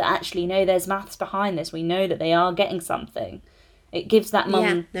confidence that actually, no, there's maths behind this. We know that they are getting something. It gives that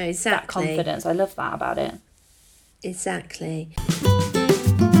mum that confidence. I love that about it. Exactly.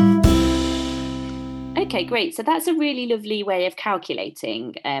 Okay, great. So that's a really lovely way of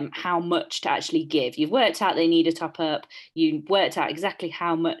calculating how much to actually give. You've worked out they need a top up. You worked out exactly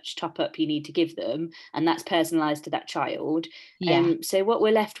how much top up you need to give them, and that's personalised to that child. So what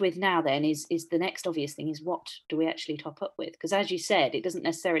we're left with now then is the next obvious thing is, what do we actually top up with? Because as you said, it doesn't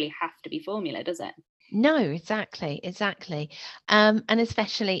necessarily have to be formula, does it? No, exactly. And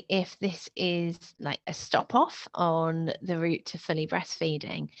especially if this is like a stop off on the route to fully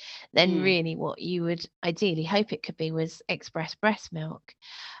breastfeeding, then really what you would ideally hope it could be was express breast milk.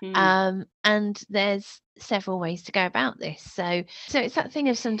 And there's several ways to go about this. So it's that thing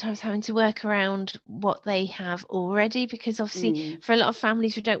of sometimes having to work around what they have already, because obviously for a lot of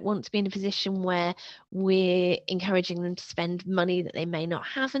families, we don't want to be in a position where we're encouraging them to spend money that they may not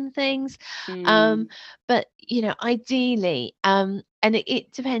have and things. But ideally, and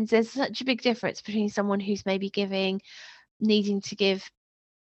it depends. There's such a big difference between someone who's maybe needing to give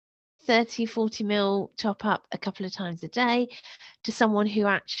 30-40 mil top up a couple of times a day, to someone who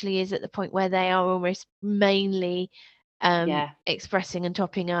actually is at the point where they are almost mainly expressing and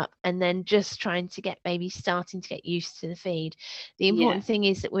topping up, and then just trying to get babies starting to get used to the feed. The important thing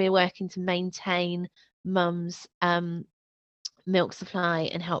is that we're working to maintain mum's milk supply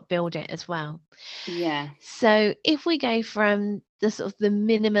and help build it as well. So if we go from the sort of the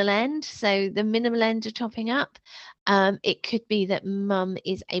minimal end, of topping up, it could be that mum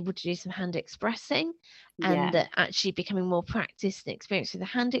is able to do some hand expressing, and that actually becoming more practiced and experienced with the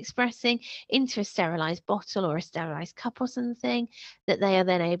hand expressing into a sterilized bottle or a sterilized cup or something, that they are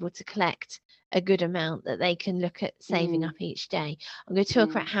then able to collect a good amount that they can look at saving up each day. I'm going to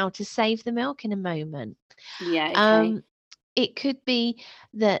talk about how to save the milk in a moment. It could be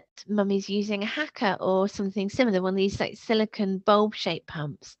that mummy's using a Hacker or something similar, one of these like silicone bulb shaped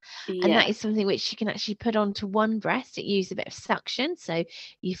pumps. And that is something which you can actually put onto one breast. It uses a bit of suction. So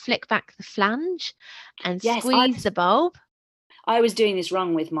you flick back the flange and squeeze the bulb. I was doing this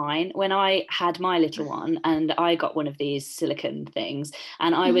wrong with mine when I had my little one, and I got one of these silicone things,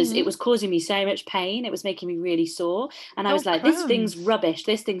 and it was causing me so much pain. It was making me really sore, and I was like, this thing's rubbish.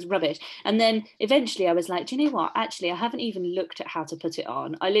 And then eventually I was like, do you know what? Actually, I haven't even looked at how to put it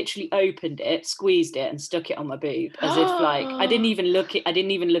on. I literally opened it, squeezed it, and stuck it on my boob, as if like I didn't even look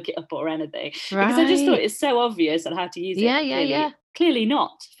it up or anything, because I just thought it's so obvious on how to use it. Clearly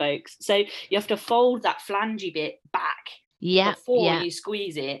not, folks. So you have to fold that flangey bit back Yeah, before yeah, you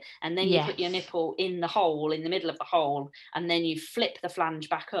squeeze it, and then you put your yes, nipple in the hole, in the middle of the hole, and then you flip the flange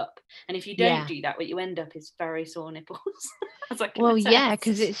back up. And if you don't yeah. do that, what you end up is very sore nipples, as I can Well, yeah,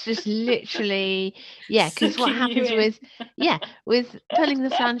 because attest. it's just literally, yeah, because what Sucking you happens in. with, yeah, with pulling the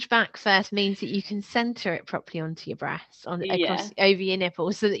flange back first means that you can center it properly onto your breast, on Yeah. across over your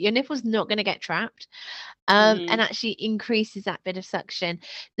nipples, so that your nipple's not going to get trapped, and actually increases that bit of suction.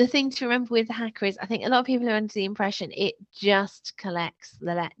 The thing to remember with the Hacker is, I think a lot of people are under the impression it just collects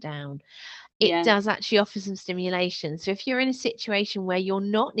the letdown. It Yeah. does actually offer some stimulation. So if you're in a situation where you're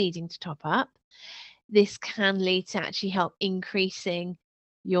not needing to top up, this can lead to actually help increasing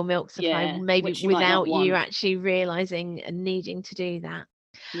your milk supply, Yeah. maybe Which you might not without you want. actually realizing and needing to do that.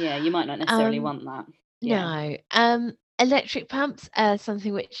 Yeah, you might not necessarily Um, want that. Yeah. no. Electric pumps are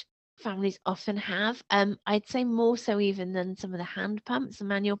something which families often have. I'd say more so even than some of the hand pumps, the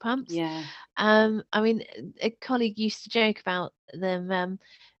manual pumps. Yeah. I mean, a colleague used to joke about them,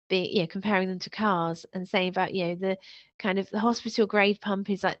 comparing them to cars and saying about, the kind of the hospital grade pump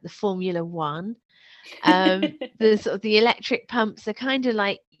is like the Formula One. The sort of the electric pumps are kind of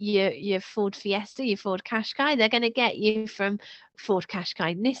like your Ford Fiesta, your Ford Qashqai. They're going to get you from Ford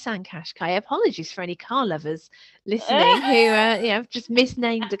Qashqai, Nissan Qashqai. Apologies for any car lovers listening who have just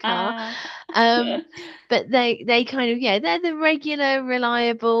misnamed a car. But they kind of, they're the regular,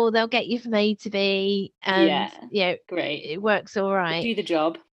 reliable. They'll get you from A to B, and Great. it works all They right. do the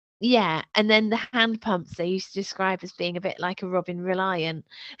job. Yeah, and then the hand pumps they used to describe as being a bit like a Robin Reliant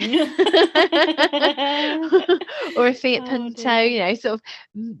or a Fiat Oh, Punto, dear. sort of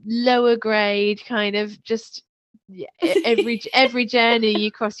lower grade kind of just every journey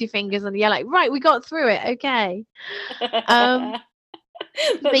you cross your fingers and you're like, right, we got through it, okay. That's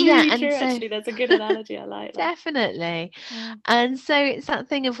But yeah, really and true, so actually. That's a good analogy. I like that. definitely. Yeah. And so it's that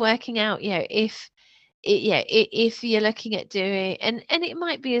thing of working out, if you're looking at doing, and it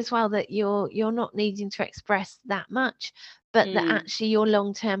might be as well that you're not needing to express that much, but that actually your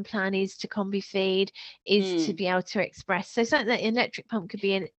long-term plan is to combi feed, is to be able to express. So something that an electric pump could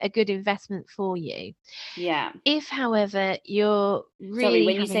be a good investment for you. Yeah. If, however, you're Sorry, really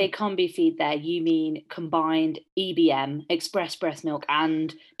when you say having, combi feed there, you mean combined EBM, express breast milk,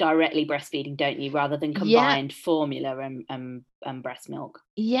 and directly breastfeeding, don't you? Rather than yeah, combined formula and breast milk.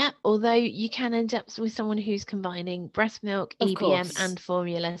 yeah, although you can end up with someone who's combining breast milk, Of EBM, course. and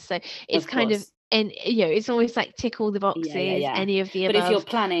formula. So it's Of kind of, course. and it's always like tick all the Yeah. boxes, any of the But if you're above.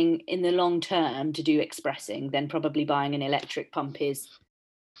 planning in the long term to do expressing, then probably buying an electric pump is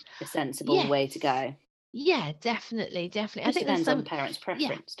a sensible way to Yes. go. Yeah, definitely. I Just think there's depends on some, parents' yeah,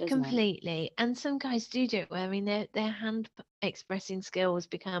 preference, doesn't it? completely. And some guys do it where, I mean, their hand expressing skills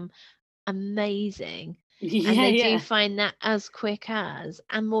become amazing. And they do Yeah. find that as quick as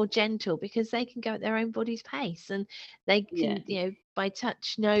and more gentle because they can go at their own body's pace, and they Yeah. can, by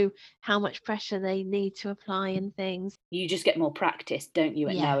touch know how much pressure they need to apply and things. You just get more practice, don't you,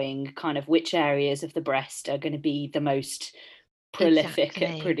 at Yeah, knowing kind of which areas of the breast are going to be the most prolific at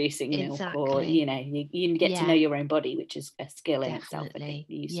exactly. producing milk, or Exactly. you get to know Yeah, your own body, which is a skill in itself, I think, definitely.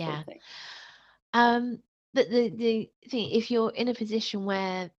 a useful Yeah. thing. But the thing, if you're in a position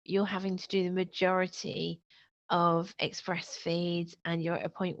where you're having to do the majority of express feeds and you're at a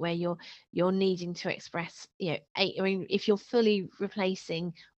point where you're needing to express, eight, I mean, if you're fully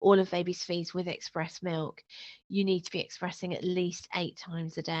replacing all of baby's feeds with express milk, you need to be expressing at least 8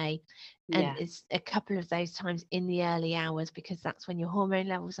 times a day. And Yeah. it's a couple of those times in the early hours because that's when your hormone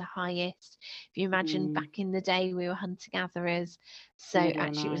levels are highest. If you imagine back in the day, we were hunter gatherers. So Middle of the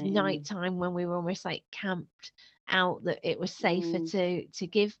actually, it was night. nighttime when we were almost like camped out, that it was safer Mm, to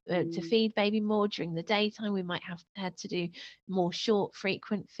give to mm, feed baby more. During the daytime we might have had to do more short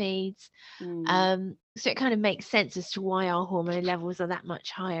frequent feeds. mm, So it kind of makes sense as to why our hormone levels are that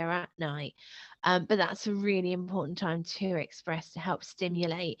much higher at night. But that's a really important time to express to help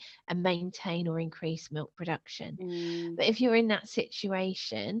stimulate and maintain or increase milk production. mm, But if you're in that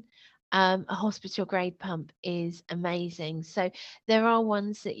situation, a hospital grade pump is amazing. So there are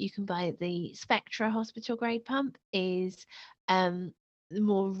ones that you can buy. The Spectra hospital grade pump is the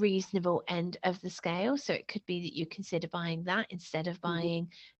more reasonable end of the scale. So it could be that you consider buying that instead of mhm,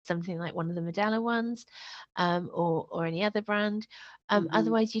 buying something like one of the Medela ones, or any other brand. mhm.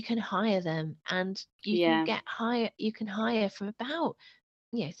 Otherwise, you can hire them, and Yeah. you can hire from about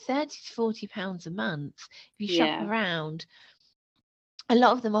 30 to £40 a month if you shop Yeah. around. A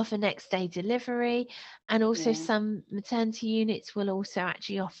lot of them offer next day delivery, and also Yeah. some maternity units will also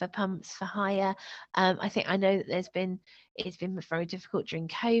actually offer pumps for hire. I know that it's been very difficult during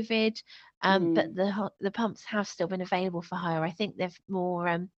COVID, but Mm. the pumps have still been available for hire. I think they've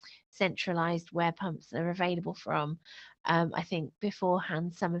more centralised where pumps are available from. I think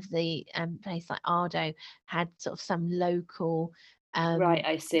beforehand some of the places like Ardo had sort of some local Right,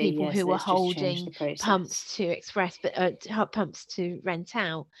 I see. people Yes, who were let's just change holding the process. pumps to express, but pumps to rent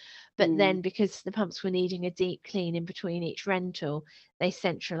out. But then Mm. because the pumps were needing a deep clean in between each rental, they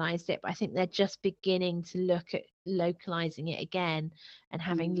centralised it. But I think they're just beginning to look at localising it again and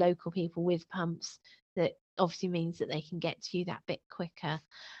having Mm. local people with pumps. That obviously means that they can get to you that bit quicker.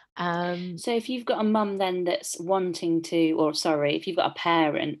 So if you've got a mum then that's wanting to, or sorry, if you've got a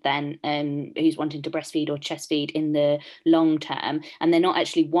parent then who's wanting to breastfeed or chest feed in the long term, and they're not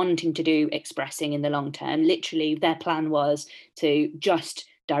actually wanting to do expressing in the long term, literally their plan was to just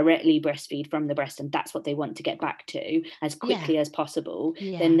directly breastfeed from the breast, and that's what they want to get back to as Yeah, quickly as possible,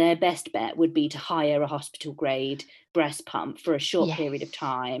 then yeah, their best bet would be to hire a hospital grade breast pump for a short period of yes,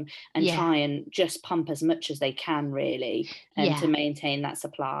 time and yeah, try and just pump as much as they can really, and to yeah. maintain that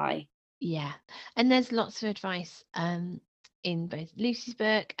supply. Yeah, and there's lots of advice in both Lucy's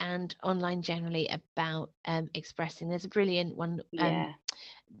book and online generally about expressing. There's a brilliant one Yeah.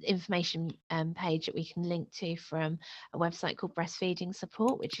 information page that we can link to from a website called Breastfeeding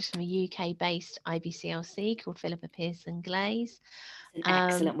Support, which is from a UK-based IBCLC called Philippa Pearson Glaze. It's an Um,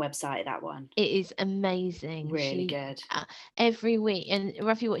 excellent website, that one. it is amazing. Really good. Every week, and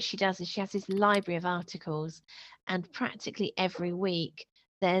roughly what she does is she has this library of articles, and practically every week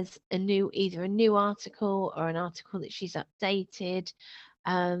there's either a new article or an article that she's updated.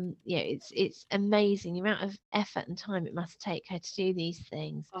 It's amazing the amount of effort and time it must take her to do these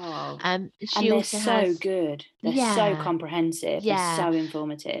things. Oh, She and they're also so has, good. They're so yeah, comprehensive and yeah, so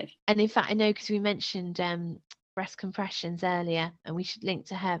informative. and in fact, I know because we mentioned breast compressions earlier, and we should link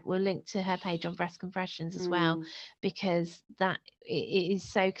to her. We'll link to her page on breast compressions as well, Mm. because it is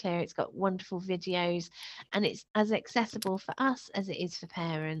so clear. It's got wonderful videos, and it's as accessible for us as it is for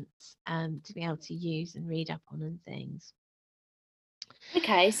parents to be able to use and read up on and things.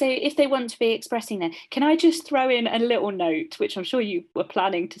 Okay, so if they want to be expressing then, can I just throw in a little note, which I'm sure you were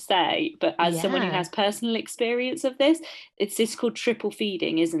planning to say, but as someone who Yeah. has personal experience of this, it's this called triple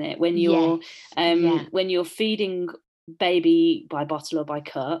feeding, isn't it? Yes. Yeah. When you're feeding baby by bottle or by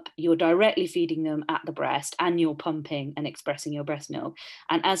cup, you're directly feeding them at the breast and you're pumping and expressing your breast milk.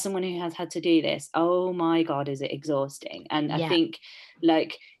 And as someone who has had to do this, oh my God, is it exhausting? And I Yeah. think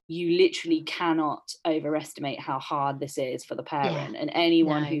like you literally cannot overestimate how hard this is for the Yeah. parent, and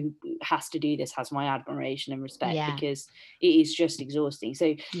anyone No. who has to do this has my admiration and respect, Yeah. because it is just exhausting.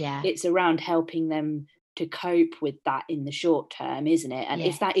 So Yeah. it's around helping them to cope with that in the short term, isn't it? And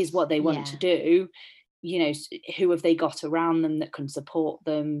if that is Yes. what they want to Yeah. do, who have they got around them that can support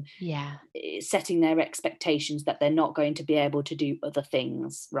them, Yeah. setting their expectations that they're not going to be able to do other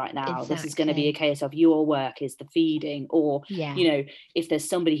things right now. This is going to be a Exactly. case of your work is the feeding, or Yeah. if there's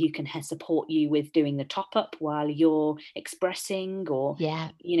somebody who can support you with doing the top up while you're expressing, or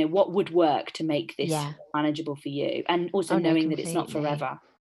Yeah. what would work to make this Yeah. manageable for you, and also Oh no, knowing that it's not completely. forever,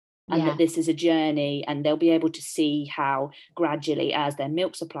 and that Yeah. this is a journey, and they'll be able to see how gradually, as their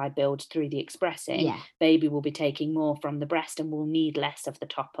milk supply builds through the expressing, Yeah. baby will be taking more from the breast and will need less of the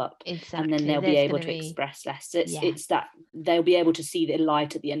top up, and then Exactly. they'll be There's able going to to be, express less. It's yeah. it's that they'll be able to see the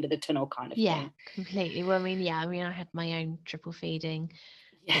light at the end of the tunnel kind of Yeah, thing. completely. Well, I mean, I had my own triple feeding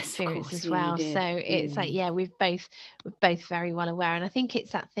Yes, of experience course. as Yeah, you well. So did. it's like, Mm. yeah, we're both very well aware. And I think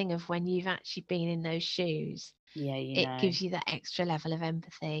it's that thing of when you've actually been in those shoes, Yeah, it gives you that extra level of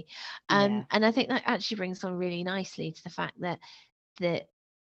empathy. Yeah. And I think that actually brings on really nicely to the fact that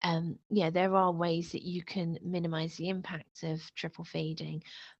there are ways that you can minimize the impact of triple feeding.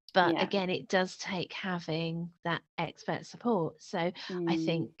 But Yeah. again, it does take having that expert support. So I Mm.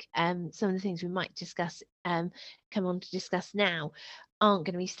 think some of the things we might come on to discuss now, aren't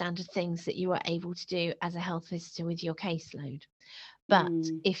going to be standard things that you are able to do as a health visitor with your caseload. But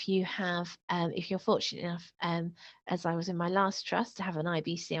Mm. if you're fortunate enough, as I was in my last trust, to have an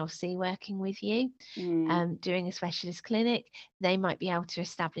IBCLC working with you, Mm. doing a specialist clinic, they might be able to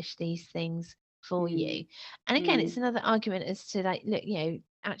establish these things for Mm. you. And again, it's Mm. another argument as to like, look,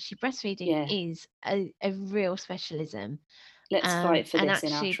 actually breastfeeding Yeah. is a real specialism. Let's fight for And this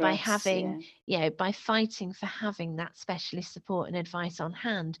in our actually by trusts. having, Yeah. by fighting for having that specialist support and advice on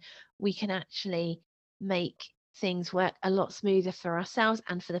hand, we can actually make things work a lot smoother for ourselves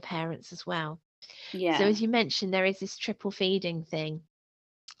and for the parents as well. So Yeah. as you mentioned, there is this triple feeding thing.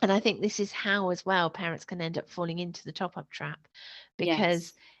 And I think this is how, as well, parents can end up falling into the top-up trap,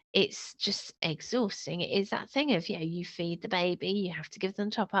 because Yes. it's just exhausting. It is that thing of, you feed the baby, you have to give them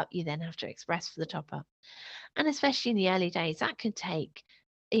top up, you then have to express for the top up. And especially in the early days, that could take,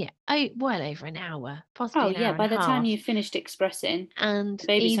 well over an hour, possibly Oh an yeah, hour and by a the time half. you've finished expressing, And the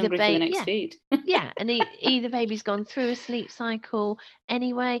baby's either hungry for the next feed. and either baby's gone through a sleep cycle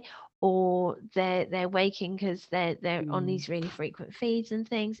anyway, or they're waking because they're on Mm. these really frequent feeds and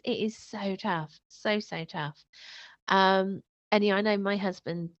things. It is so tough, so tough. And I know my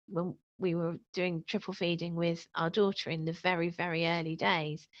husband, when we were doing triple feeding with our daughter in the very, very early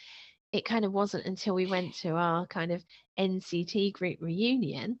days, it kind of wasn't until we went to our kind of NCT group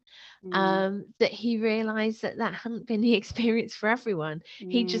reunion, Mm. that he realized that that hadn't been the experience for everyone.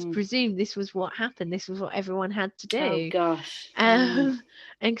 He just Mm. presumed this was what happened. This was what everyone had to Oh do. gosh. Mm.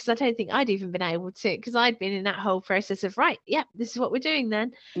 And because I don't think I'd even been able to, because I'd been in that whole process of, right, yeah, this is what we're doing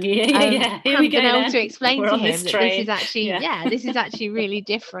then. Yeah. Here we Haven't been go able then. to explain We're to on him this that this is train. actually, Yeah. this is actually really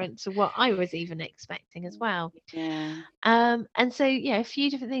different to what I was even expecting as well. Yeah. And so, a few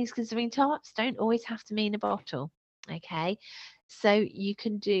different things, because I mean, top-ups don't always have to mean a bottle. Okay. So you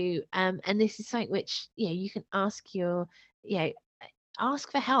can do, and this is something which, you can ask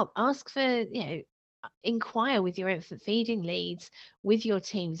ask for help, ask for, inquire with your infant feeding leads, with your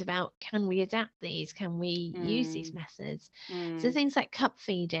teams, about, can we adapt these? Can we use these Mm. methods? So Mm. things like cup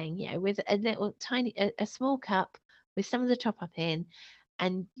feeding, with a little tiny, a small cup with some of the top up in,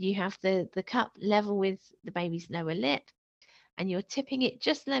 and you have the cup level with the baby's lower lip, and you're tipping it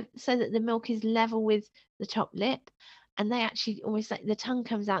just so that the milk is level with the top lip, and they actually, almost like the tongue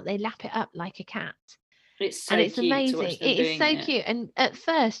comes out, they lap it up like a cat. It's And so it's cute to amazing. watch them It is doing so it. cute. And at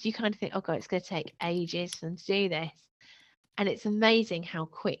first you kind of think, oh God, it's going to take ages for them to do this. And it's amazing how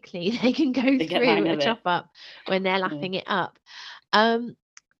quickly they can go They get the through hang a of it. top up when they're Yeah. lapping it up.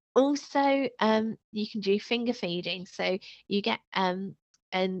 Also, you can do finger feeding. So you get, and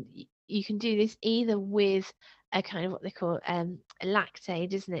you can do this either with a kind of what they call, a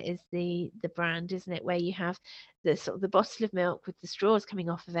Lactaid, isn't it? Is the brand, isn't it? Where you have the sort of the bottle of milk with the straws coming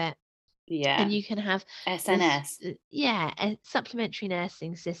off of it. Yeah. And you can have this, SNS. a supplementary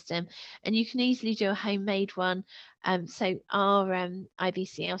nursing system, and you can easily do a homemade one. So our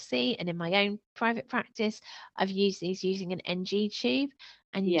IBCLC, and in my own private practice, I've used these using an NG tube,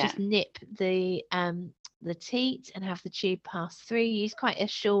 and you Yeah. just nip the teat and have the tube pass through. You use quite a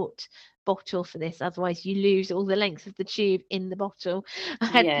short bottle for this, otherwise you lose all the length of the tube in the bottle. I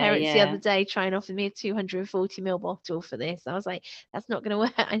had parents the other day try and offer me a 240 ml bottle for this. I was like, that's not going to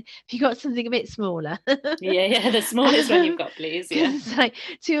work. Have you got something a bit smaller? The smallest one you've got, please. Yeah. It's like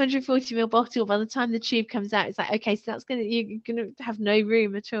 240 ml bottle. By the time the tube comes out, it's like, okay, so you're gonna have no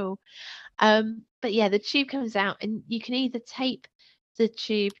room at all. But yeah, the tube comes out, and you can either tape the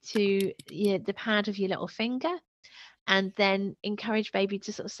tube to the pad of your little finger, and then encourage baby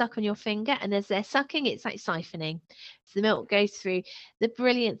to sort of suck on your finger, and as they're sucking, it's like siphoning, so the milk goes through. The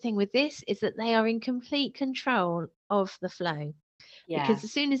brilliant thing with this is that they are in complete control of the flow, because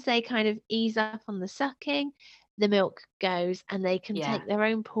as soon as they kind of ease up on the sucking, the milk goes, and they can take their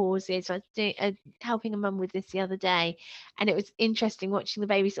own pauses. I was helping a mum with this the other day, and it was interesting watching the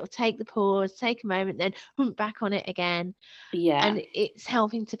baby sort of take the pause, take a moment, then back on it again. And it's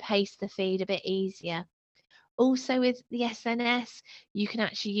helping to pace the feed a bit easier. Also, with the SNS, you can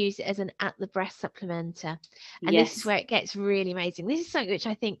actually use it as an at the breast supplementer. And this is where it gets really amazing. This is something which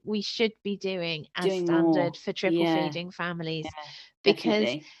I think we should be doing as standard for triple feeding families, because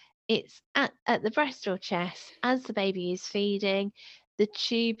definitely. it's at the breast or chest as the baby is feeding. The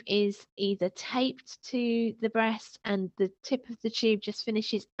tube is either taped to the breast, and the tip of the tube just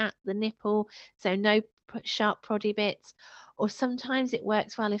finishes at the nipple, so no sharp proddy bits. Or sometimes it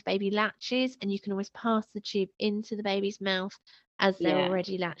works well if baby latches, and you can always pass the tube into the baby's mouth as they're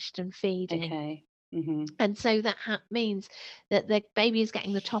already latched and feeding. Okay. Mm-hmm. And so that means that the baby is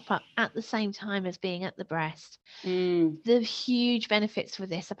getting the top up at the same time as being at the breast. The huge benefits with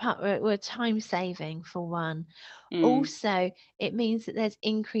this, apart were time saving for one. Also, it means that there's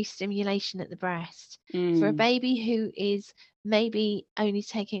increased stimulation at the breast. For a baby who is maybe only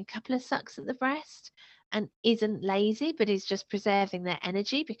taking a couple of sucks at the breast and isn't lazy, but is just preserving their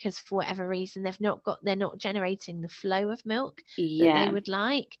energy because for whatever reason they're not generating the flow of milk that they would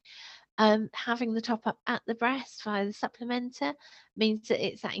like. Having the top up at the breast via the supplementer means that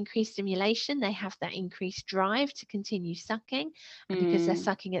it's that increased stimulation. They have that increased drive to continue sucking. And because they're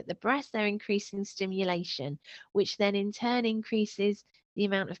sucking at the breast, they're increasing stimulation, which then in turn increases the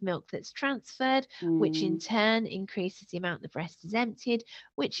amount of milk that's transferred, which in turn increases the amount the breast is emptied,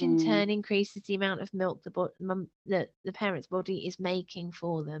 which in turn increases the amount of milk the parent's body is making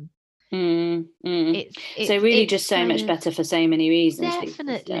for them. So really just so much of, better for so many reasons.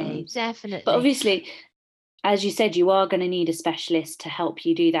 Definitely. But obviously, as you said, you are going to need a specialist to help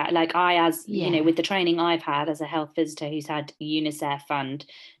you do that. Like you know, with the training I've had as a health visitor who's had UNICEF and,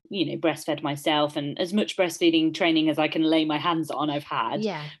 you know, breastfed myself, and as much breastfeeding training as I can lay my hands on, I've had.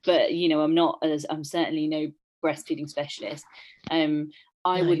 But, you know, I'm certainly no breastfeeding specialist.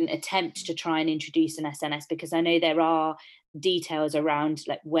 I wouldn't attempt to try and introduce an SNS, because I know there are details around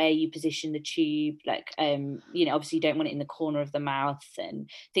like where you position the tube, like you know, obviously you don't want it in the corner of the mouth and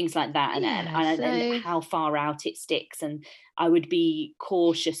things like that, and how far out it sticks, and I would be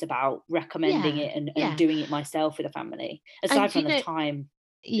cautious about recommending it and doing it myself with a family, aside from the time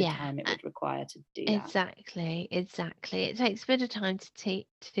it would require to do that. Exactly. It takes a bit of time to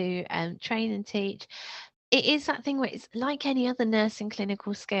train and teach. It is that thing where it's like any other nursing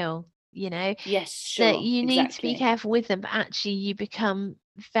clinical skill, you know. Yes, sure. That you need to be careful with them, but actually you become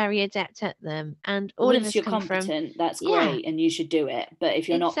very adept at them. And all once of us you're competent, that's great, and you should do it. But if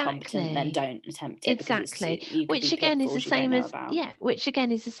you're not competent, then don't attempt it. Exactly. Which again is the same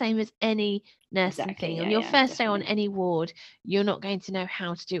as any nursing thing. On your first day on any ward, you're not going to know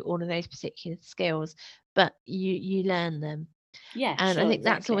how to do all of those particular skills, but you learn them. And I think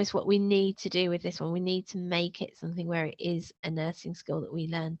that's always what we need to do with this one. We need to make it something where it is a nursing skill that we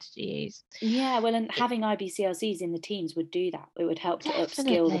learn to use. Yeah, well, and having IBCLCs in the teams would do that. It would help to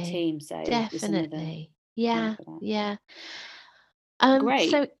upskill the team. So definitely, yeah.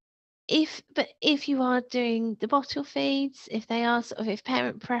 Great. So if you are doing the bottle feeds, if they are if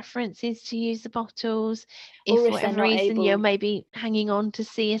parent preference is to use the bottles, if for whatever reason you're maybe hanging on to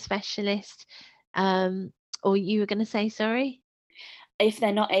see a specialist, or you were going to say, sorry? If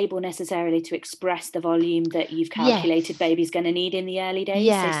they're not able necessarily to express the volume that you've calculated baby's going to need in the early days.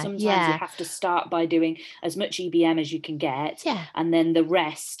 So sometimes you have to start by doing as much EBM as you can get, and then the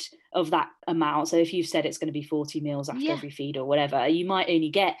rest of that amount. So if you've said it's going to be 40 mils after every feed or whatever, you might only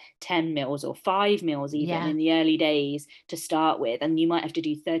get 10 mils or 5 mils even in the early days to start with, and you might have to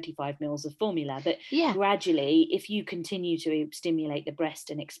do 35 mils of formula. But gradually, if you continue to stimulate the breast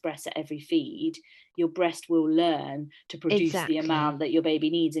and express at every feed, your breast will learn to produce the amount that your baby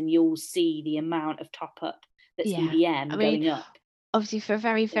needs, and you'll see the amount of top up that's EBM going up. Obviously, for a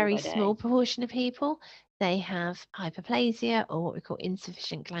very, very small proportion of people, they have hyperplasia, or what we call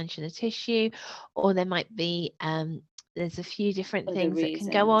insufficient glandular tissue, or there might be there's a few different things that can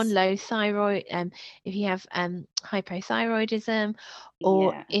go on. Low thyroid, if you have hypothyroidism,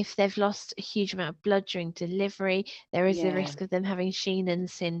 or if they've lost a huge amount of blood during delivery, there is the risk of them having Sheenan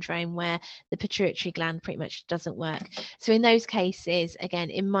syndrome, where the pituitary gland pretty much doesn't work. So in those cases, again,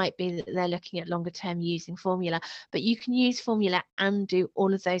 it might be that they're looking at longer term using formula, but you can use formula and do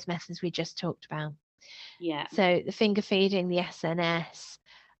all of those methods we just talked about. So the finger feeding, the SNS,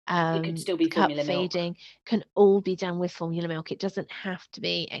 it could still be cup formula feeding milk. Can all be done with formula milk. It doesn't have to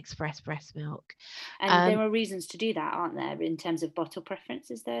be express breast milk. And there are reasons to do that, aren't there, in terms of bottle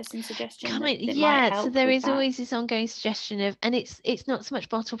preference? Is there some suggestion that might help? So there is that? Always this ongoing suggestion of, and it's not so much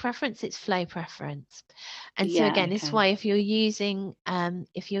bottle preference, it's flow preference. And so again, it's why if you're using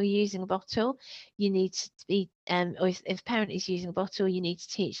a bottle, you need to be or if parent is using a bottle, you need to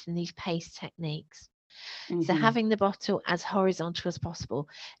teach them these pace techniques. So having the bottle as horizontal as possible.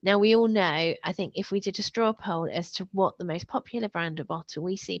 Now, we all know, I think if we did a straw poll as to what the most popular brand of bottle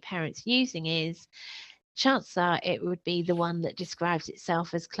we see parents using is, chances are it would be the one that describes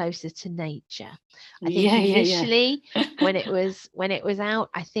itself as closer to nature. I think initially when it was out,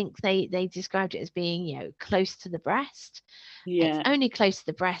 I think they described it as being, close to the breast. It's only close to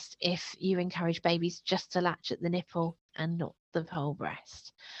the breast if you encourage babies just to latch at the nipple and not the whole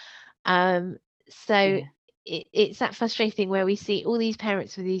breast. It's that frustrating where we see all these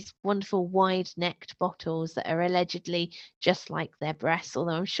parents with these wonderful wide-necked bottles that are allegedly just like their breasts,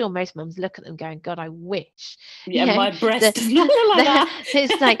 although I'm sure most mums look at them going, God, I wish. My breast does not look like that.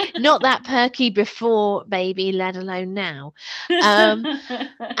 It's like not that perky before baby, let alone now. And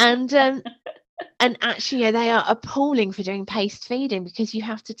actually, they are appalling for doing paced feeding, because you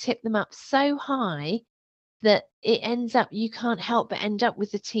have to tip them up so high that it ends up, you can't help but end up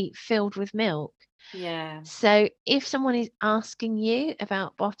with the teat filled with milk. So if someone is asking you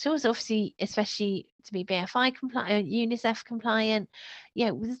about bottles, obviously, especially to be BFI compliant, UNICEF compliant,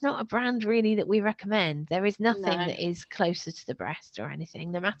 there's not a brand really that we recommend. There is nothing that is closer to the breast or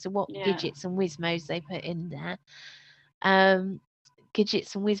anything, no matter what widgets and Wismos they put in there.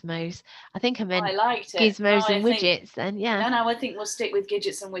 Gidgets and Wizmos. I think I meant I liked it. Gizmos and Widgets. Then yeah. No, I think we'll stick with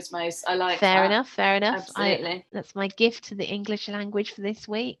Gidgets and Wizmos. I like Fair that. enough. Fair enough. Absolutely. That's my gift to the English language for this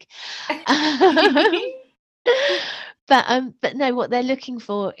week. But no, what they're looking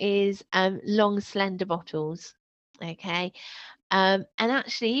for is long, slender bottles. Okay. And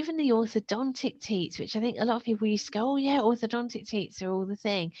actually, even the orthodontic teats, which I think a lot of people used to go, oh yeah, orthodontic teats are all the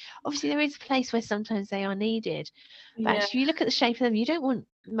thing. Obviously, there is a place where sometimes they are needed. But actually, you look at the shape of them, you don't want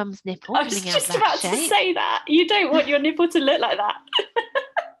mum's nipple coming out that shape. I was just about to say that. You don't want your nipple to look like that.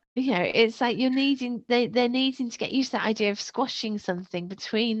 You know, it's like they're needing to get used to that idea of squashing something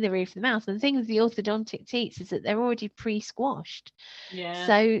between the roof of the mouth. And the thing with the orthodontic teats is that they're already pre-squashed. Yeah.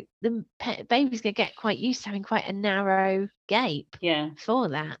 So the baby's going to get quite used to having quite a narrow gape. Yeah. For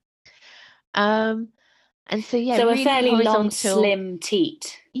that. And so yeah, so really a fairly horizontal, long, slim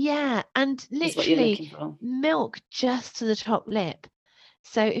teat. Yeah, and literally milk just to the top lip.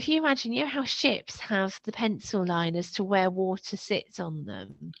 So if you imagine, you know how ships have the pencil line as to where water sits on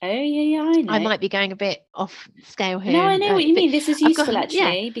them. Oh yeah, I know. I might be going a bit off scale here. No, I know what you mean. This is useful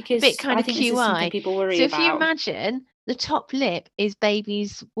actually, because a bit kind I of think QI. This is something people worry so about. So if you imagine the top lip is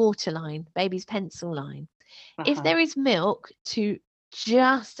baby's waterline, baby's pencil line. If there is milk to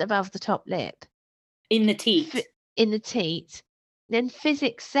just above the top lip, in the teat, then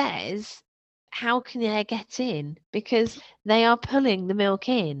physics says, how can they get in? Because they are pulling the milk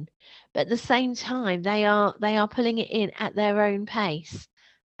in, but at the same time they are pulling it in at their own pace.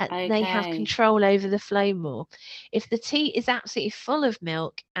 They have control over the flow more. If the teat is absolutely full of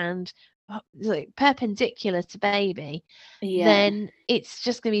milk and like perpendicular to baby, then it's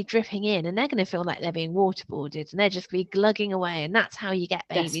just going to be dripping in, and they're going to feel like they're being waterboarded, and they're just going to be glugging away. And that's how you get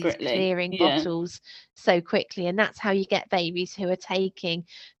babies clearing bottles so quickly, and that's how you get babies who are taking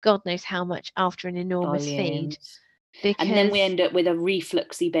God knows how much after an enormous feed. And then we end up with a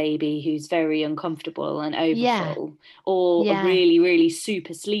refluxy baby who's very uncomfortable and overfull, or a really, really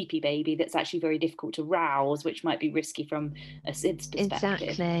super sleepy baby that's actually very difficult to rouse, which might be risky from a SIDS perspective.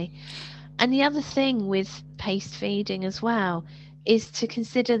 Exactly. And the other thing with paced feeding as well is to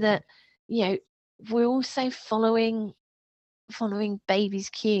consider that, you know, we're also following babies'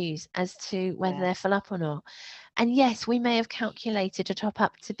 cues as to whether they're full up or not. And yes, we may have calculated a top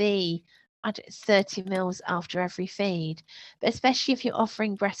up to be 30 mils after every feed, but especially if you're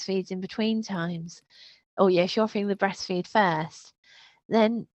offering breastfeeds in between times, or if you're offering the breastfeed first,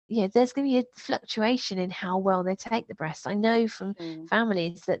 then there's going to be a fluctuation in how well they take the breast. I know from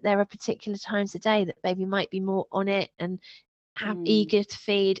families that there are particular times a day that baby might be more on it and eager to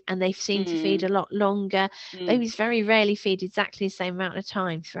feed, and they seem to feed a lot longer. Babies very rarely feed exactly the same amount of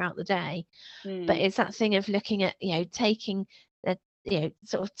time throughout the day, but it's that thing of looking at taking the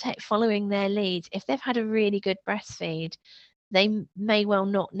following their lead. If they've had a really good breastfeed, they may well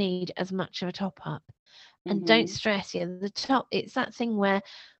not need as much of a top up. And don't stress, the top, it's that thing where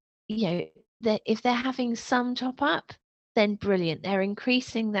if they're having some top up, then brilliant, they're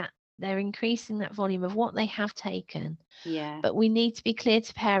increasing that volume of what they have taken. But we need to be clear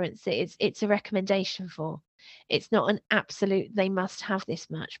to parents that it's a recommendation it's not an absolute they must have this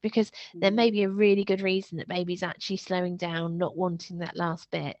much, because there may be a really good reason that baby's actually slowing down, not wanting that last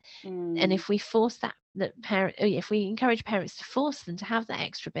bit. And if we force if we encourage parents to force them to have that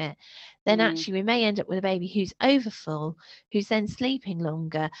extra bit, then actually we may end up with a baby who's overfull, who's then sleeping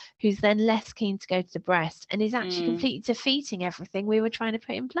longer, who's then less keen to go to the breast, and is actually completely defeating everything we were trying to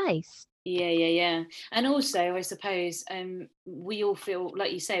put in place. Yeah. And also, I suppose we all feel,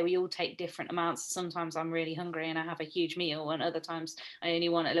 like you say, we all take different amounts. Sometimes I'm really hungry and I have a huge meal, and other times I only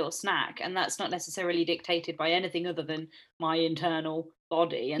want a little snack. And that's not necessarily dictated by anything other than my internal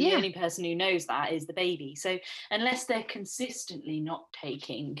body. And the only person who knows that is the baby. So unless they're consistently not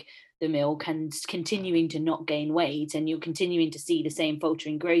taking the milk and continuing to not gain weight, and you're continuing to see the same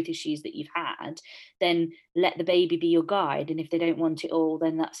faltering growth issues that you've had, then let the baby be your guide. And if they don't want it all,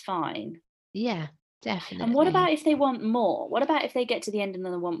 then that's fine. Yeah, definitely. And what about if they want more? What about if they get to the end and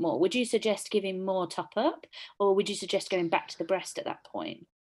then they want more? Would you suggest giving more top up, or would you suggest going back to the breast at that point?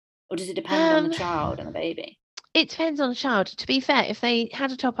 Or does it depend on the child and the baby? It depends on the child. To be fair, if they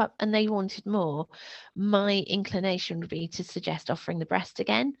had a top up and they wanted more, my inclination would be to suggest offering the breast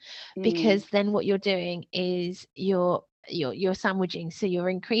again, because then what you're doing is you're sandwiching. So you're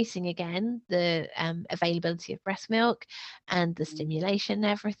increasing again the availability of breast milk and the stimulation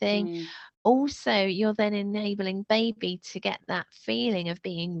and everything. Also, you're then enabling baby to get that feeling of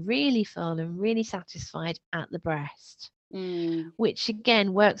being really full and really satisfied at the breast, which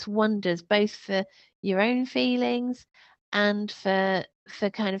again works wonders both for your own feelings and for for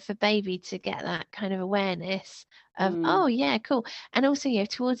baby to get that kind of awareness of, Mm. oh yeah, cool. And also,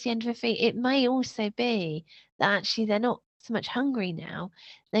 towards the end of a feed, it may also be that actually they're not so much hungry now.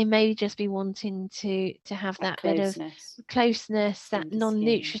 They may just be wanting to have that bit of closeness, that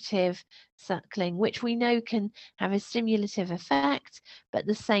non-nutritive suckling, which we know can have a stimulative effect, but at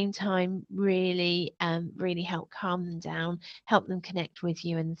the same time really really help calm them down, help them connect with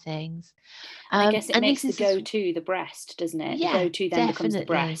you and things. I guess it makes the go-to the breast, doesn't it? Yeah, the go-to then becomes the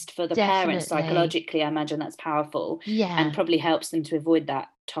breast. For the parents, psychologically, I imagine that's powerful. Yeah. And probably helps them to avoid that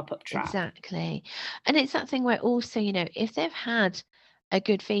top-up trap. Exactly. And it's that thing where also, if they've had a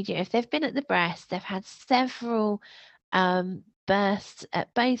good feed, if they've been at the breast, they've had several bursts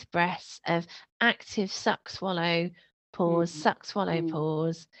at both breasts of active suck, swallow, pause, suck, swallow,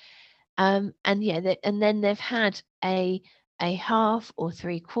 pause. And then they've had a half or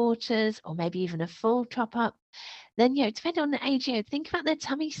 3/4 or maybe even a full top up, then depending on the age, think about their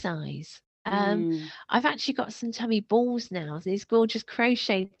tummy size. I've actually got some tummy balls now, these gorgeous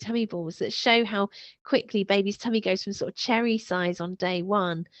crocheted tummy balls that show how quickly baby's tummy goes from sort of cherry size on day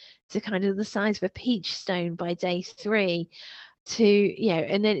 1 to kind of the size of a peach stone by day 3 to,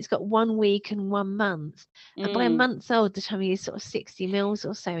 and then it's got 1 week and 1 month. And by a month old, the tummy is sort of 60 mils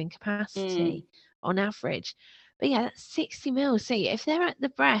or so in capacity on average. But that's 60 mils. So if they're at the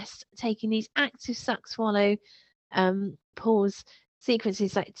breast taking these active suck, swallow, pause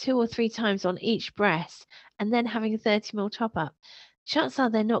sequences like 2 or 3 times on each breast, and then having a 30 ml top up, chances are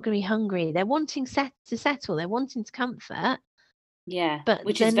they're not going to be hungry. They're wanting to settle. They're wanting to comfort. Yeah, but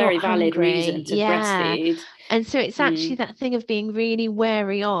which is very valid reason to breastfeed. And so it's actually that thing of being really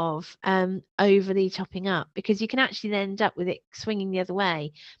wary of overly topping up, because you can actually then end up with it swinging the other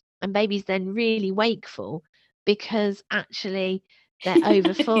way, and babies then really wakeful because actually they're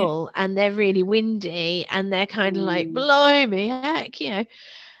over full and they're really windy and they're kind of like, blimey heck,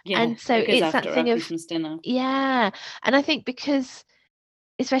 and so it's that thing of Christmas dinner. And I think because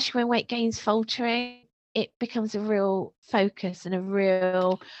especially when weight gain's faltering, it becomes a real focus and a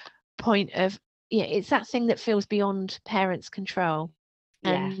real point of it's that thing that feels beyond parents' control.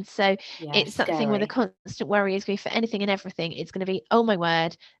 And so it's that thing where the constant worry is going to be for anything and everything. It's going to be, oh my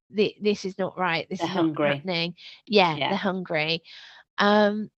word, this is not right, this is not happening. They're hungry.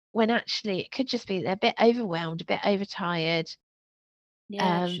 When actually it could just be they're a bit overwhelmed, a bit overtired.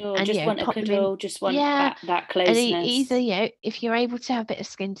 Sure. And just want a cuddle, just want that closeness. And either if you're able to have a bit of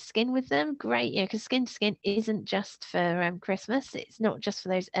skin to skin with them, great. Because skin to skin isn't just for Christmas. It's not just for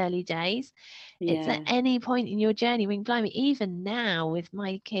those early days. It's at any point in your journey. I mean, blimey, even now with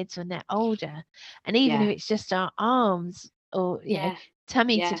my kids when they're older, and even if it's just our arms or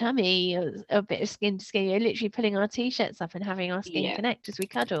tummy to tummy, or a bit of skin to skin, literally pulling our t-shirts up and having our skin connect as we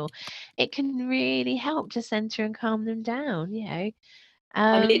cuddle, it can really help to center and calm them down.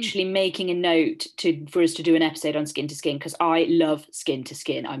 I'm literally making a note for us to do an episode on skin to skin, because I love skin to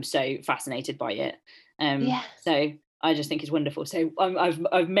skin. I'm so fascinated by it. So I just think it's wonderful. So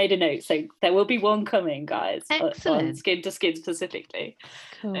I've made a note. So there will be one coming, guys, on skin to skin specifically.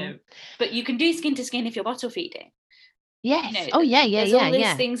 Cool. But you can do skin to skin if you're bottle feeding. Yes. There's all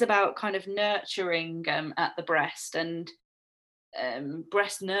these things about kind of nurturing at the breast and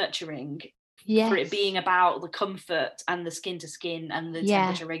breast nurturing. For it being about the comfort and the skin to skin and the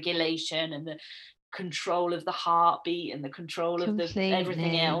temperature regulation and the control of the heartbeat and the control of the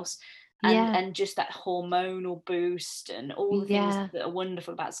everything else, and just that hormonal boost and all the things that are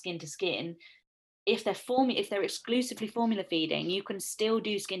wonderful about skin to skin. If they're exclusively formula feeding, you can still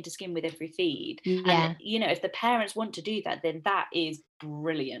do skin to skin with every feed. And if the parents want to do that, then that is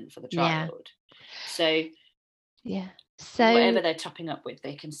brilliant for the child. So whatever they're topping up with,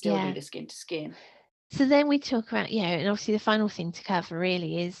 they can still do the skin to skin. So then we talk about, and obviously the final thing to cover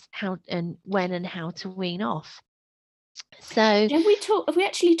really is how and when and how to wean off. So have we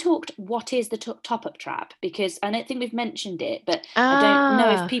actually talked what is the top up trap? Because I don't think we've mentioned it, but I don't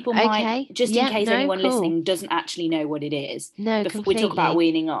know if people might, just in case anyone listening doesn't actually know what it is. No, before we talk about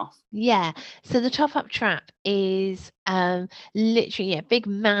weaning off. So the top up trap is literally a big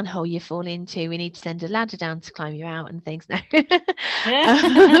manhole you fall into. We need to send a ladder down to climb you out and things. No,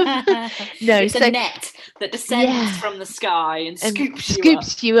 it's a net that descends from the sky and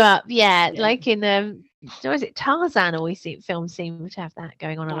scoops you up. Like in was it Tarzan? Always films seem to have that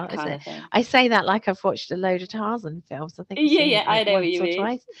going on a lot, isn't it? I say that like I've watched a load of Tarzan films. I think I know what you mean.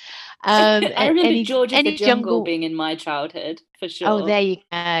 Twice. I remember George of the Jungle being in my childhood for sure. Oh, there you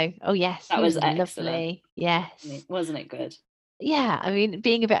go. Oh yes, that was lovely. Yes, wasn't it good? yeah, I mean,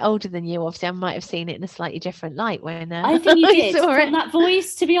 being a bit older than you, obviously, I might have seen it in a slightly different light when I think you I did. saw From it. that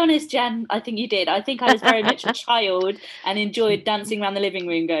voice, to be honest, Jen, I think you did. I think I was very much a child and enjoyed dancing around the living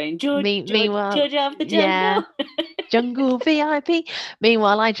room going, George, George, Meanwhile, George of the yeah, Jungle. Jungle VIP.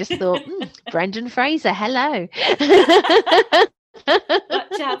 Meanwhile, I just thought, Brendan Fraser, hello.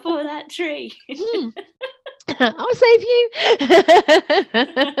 Watch out for that tree. I'll save you.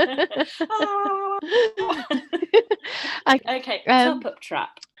 Okay, top-up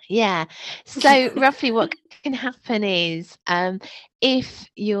trap. Yeah. So roughly what can happen is if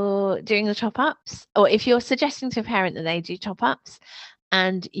you're doing the top-ups, or if you're suggesting to a parent that they do top-ups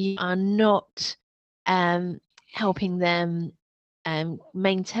and you are not helping them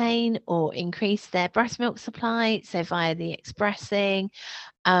maintain or increase their breast milk supply, so via the expressing,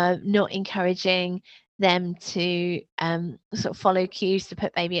 not encouraging them to sort of follow cues to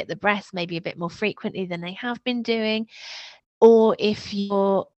put baby at the breast maybe a bit more frequently than they have been doing, or if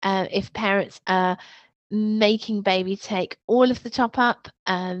parents are making baby take all of the top up,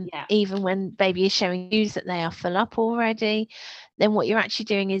 even when baby is showing cues that they are full up already, then what you're actually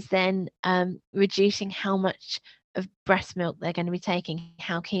doing is then reducing how much of breast milk they're going to be taking,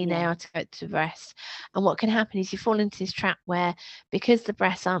 how keen they are to go to breast. And what can happen is you fall into this trap where, because the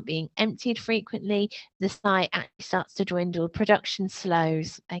breasts aren't being emptied frequently, the supply actually starts to dwindle, production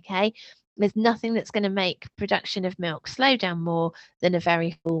slows. Okay, there's nothing that's going to make production of milk slow down more than a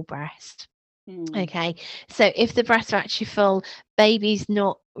very full breast. Okay, so if the breasts are actually full, baby's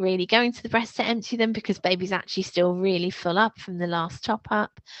not really going to the breast to empty them because baby's actually still really full up from the last top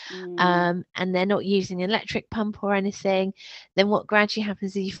up, and they're not using an electric pump or anything, then what gradually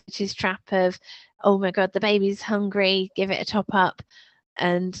happens is you fall into this trap of, oh my god, the baby's hungry, give it a top up,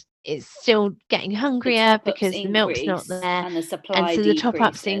 and it's still getting hungrier because the milk's not there, and the supply and so the top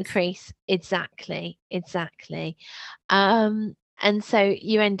ups decreases. increase. Exactly. And so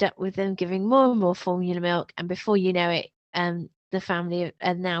you end up with them giving more and more formula milk, and before you know it, the family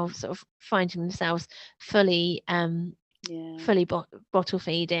are now sort of finding themselves fully bottle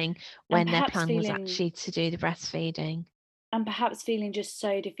feeding when their plan was actually to do the breastfeeding. And perhaps feeling just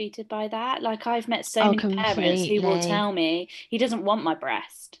so defeated by that. Like, I've met so many parents who will tell me, he doesn't want my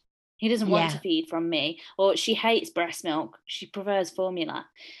breast. He doesn't want to feed from me. Or she hates breast milk. She prefers formula.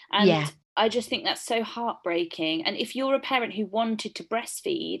 And I just think that's so heartbreaking. And if you're a parent who wanted to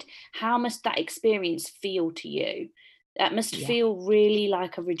breastfeed, how must that experience feel to you? That must feel really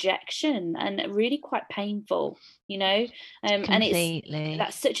like a rejection and really quite painful, you know? And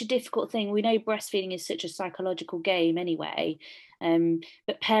that's such a difficult thing. We know breastfeeding is such a psychological game anyway,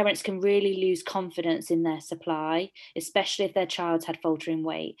 but parents can really lose confidence in their supply, especially if their child's had faltering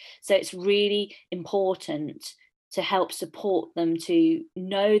weight. So it's really important to help support them to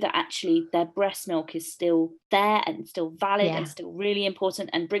know that actually their breast milk is still there and still valid and still really important,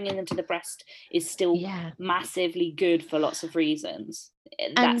 and bringing them to the breast is still massively good for lots of reasons.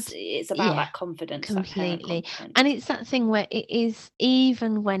 It's about that confidence. Completely. And it's that thing where it is,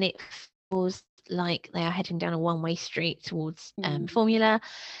 even when it feels like they are heading down a one-way street towards formula,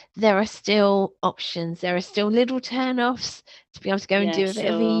 there are still options, there are still little turn-offs to be able to go and do a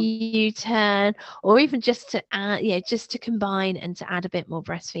bit of a U-turn, or even just to add, just to combine and to add a bit more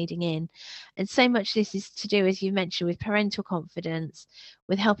breastfeeding in. And so much this is to do, as you mentioned, with parental confidence,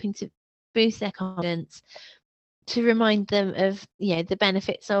 with helping to boost their confidence, to remind them of the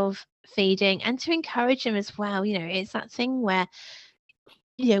benefits of feeding, and to encourage them as well. It's that thing where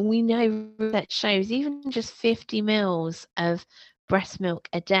we know that shows even just 50 mils of breast milk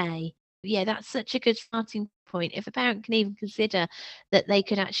a day, that's such a good starting point. If a parent can even consider that they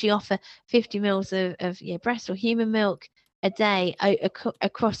could actually offer 50 mils of breast or human milk a day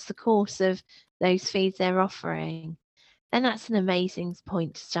across the course of those feeds they're offering, then that's an amazing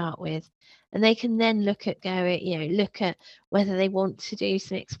point to start with. And they can then look at whether they want to do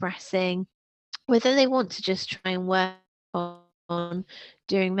some expressing, whether they want to just try and work on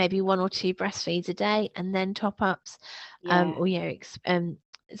doing maybe 1 or 2 breastfeeds a day and then top ups, or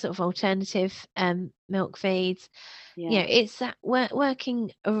sort of alternative milk feeds. It's that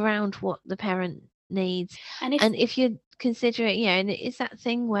working around what the parent needs. And if you consider it, and it's that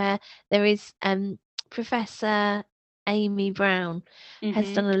thing where there is Professor Amy Brown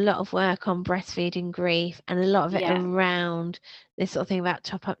has done a lot of work on breastfeeding grief, and a lot of it around this sort of thing about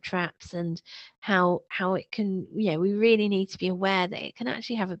top-up traps, and how it can, we really need to be aware that it can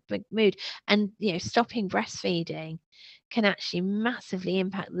actually have a big mood, and stopping breastfeeding can actually massively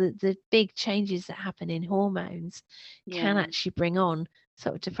impact the big changes that happen in hormones, can actually bring on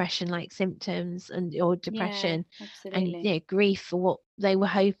sort of depression like symptoms, or depression, and grief for what they were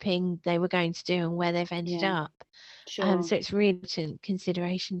hoping they were going to do and where they've ended up. Sure. So it's really important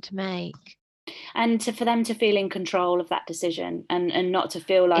consideration to make. And for them to feel in control of that decision, and not to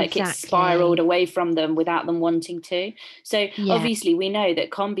feel like it's Exactly. spiraled away from them without them wanting to. So Yeah. obviously we know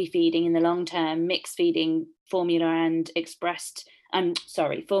that combi feeding in the long term, mixed feeding formula and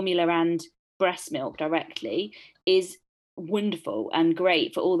formula and breast milk directly, is wonderful and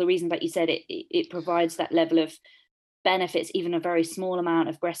great for all the reasons that you said. It provides that level of benefits. Even a very small amount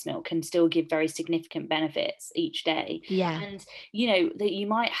of breast milk can still give very significant benefits each day. Yeah. And you know that you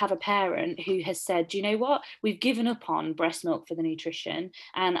might have a parent who has said, do you know what, we've given up on breast milk for the nutrition,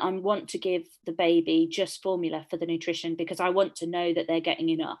 and I want to give the baby just formula for the nutrition because I want to know that they're getting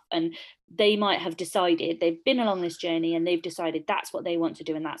enough. And they might have decided, they've been along this journey and they've decided that's what they want to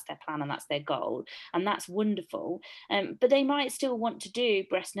do, and that's their plan and that's their goal, and that's wonderful. But they might still want to do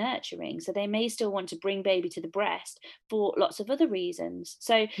breast nurturing, so they may still want to bring baby to the breast for lots of other reasons.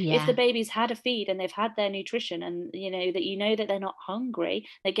 So if the baby's had a feed and they've had their nutrition, and you know that they're not hungry,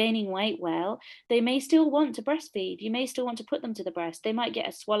 they're gaining weight well, they may still want to breastfeed. You may still want to put them to the breast. They might get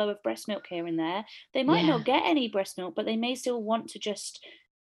a swallow of breast milk here and there. They might not get any breast milk, but they may still want to just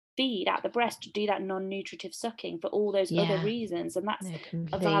feed at the breast, to do that non-nutritive sucking for all those other reasons. And that's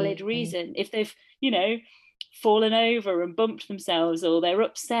a valid reason. If they've fallen over and bumped themselves, or they're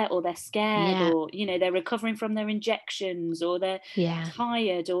upset, or they're scared, or they're recovering from their injections, or they're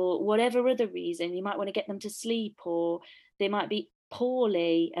tired, or whatever other reason, you might want to get them to sleep, or they might be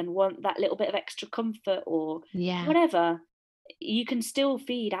poorly and want that little bit of extra comfort, or whatever. You can still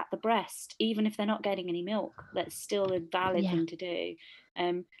feed at the breast even if they're not getting any milk. That's still a valid thing to do.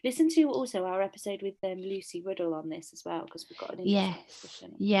 Listen to also our episode with Lucy Ruddle on this as well, because we've got an interesting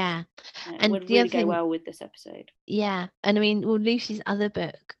discussion. And would really go well with this episode. And I mean, Lucy's other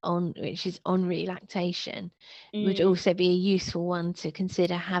book which is on relactation would also be a useful one to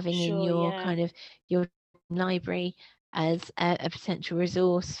consider having in your kind of your library as a potential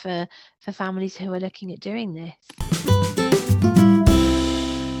resource for families who are looking at doing this.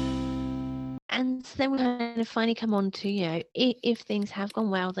 And then we kind of finally come on to, if things have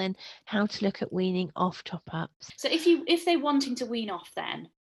gone well, then how to look at weaning off top-ups. So if they're wanting to wean off, then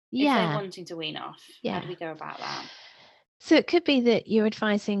if they're wanting to wean off, how do we go about that? So it could be that you're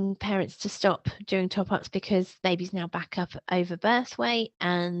advising parents to stop doing top-ups because baby's now back up over birth weight,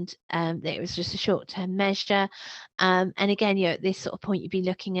 and it was just a short-term measure. And again, at this sort of point, you'd be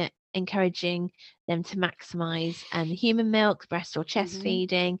looking at encouraging them to maximize human milk, breast or chest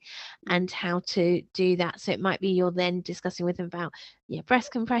feeding, and how to do that. So it might be you're then discussing with them about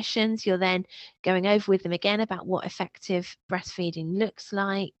breast compressions. You're then going over with them again about what effective breastfeeding looks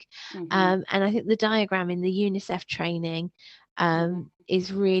like. And I think the diagram in the UNICEF training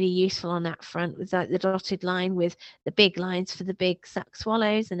is really useful on that front, with like the dotted line with the big lines for the big suck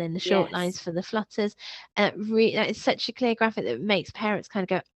swallows and then the short lines for the flutters. That is such a clear graphic that makes parents kind of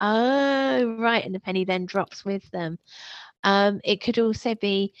go, oh right, and the penny then drops with them. It could also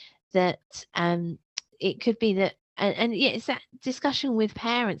be that and it's that discussion with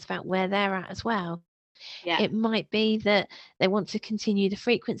parents about where they're at as well. It might be that they want to continue the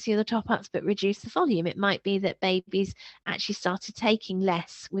frequency of the top-ups but reduce the volume. It might be that babies actually started taking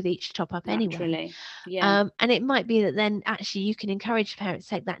less with each top-up anyway. And it might be that then actually you can encourage parents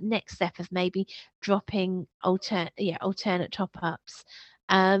to take that next step of maybe dropping alternate top-ups.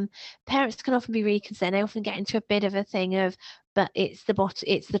 Parents can often be really concerned. They often get into a bit of a thing of, but it's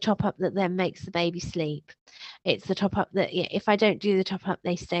the top-up that then makes the baby sleep. It's the top-up that if I don't do the top-up,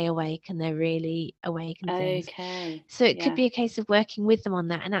 they stay awake and they're really awake and things. So it could be a case of working with them on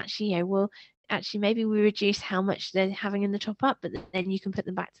that, and actually maybe we reduce how much they're having in the top-up, but then you can put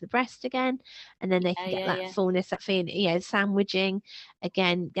them back to the breast again, and then they can get that fullness, that feeling, sandwiching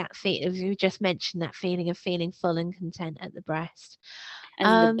again, that feeling, as we just mentioned, that feeling of feeling full and content at the breast.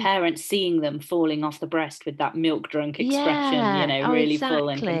 And the parents seeing them falling off the breast with that milk drunk expression, really full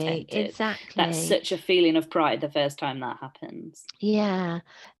and contented. Exactly. That's such a feeling of pride the first time that happens.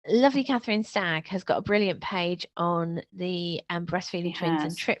 Lovely Catherine Stagg has got a brilliant page on the Breastfeeding Twins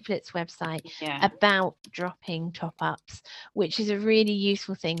and Triplets website about dropping top-ups, which is a really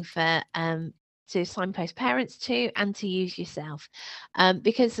useful thing for to signpost parents to and to use yourself,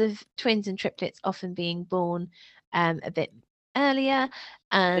 because of twins and triplets often being born a bit earlier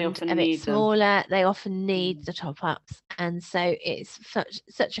and a bit smaller. They often need the top-ups, and so it's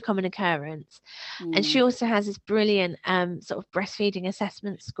such a common occurrence. And she also has this brilliant sort of breastfeeding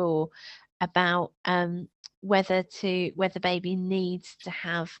assessment score about whether baby needs to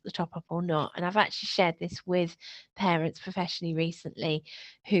have the top-up or not. And I've actually shared this with parents professionally recently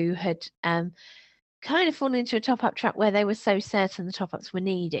who had kind of fallen into a top-up trap where they were so certain the top-ups were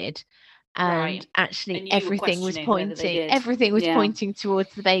needed, and Right. actually And you were questioning whether they did. everything was Yeah. pointing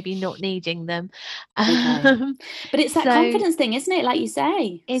towards the baby not needing them. Okay. But it's that So confidence thing, isn't it? Like you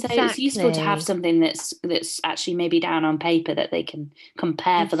say. So it's useful to have exactly. something that's actually maybe down on paper that they can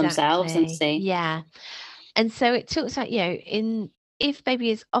compare for themselves and Exactly. see. Yeah. And so it talks about, if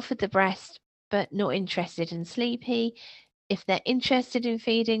baby is offered the breast but not interested and sleepy, if they're interested in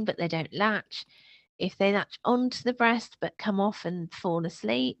feeding but they don't latch, if they latch onto the breast but come off and fall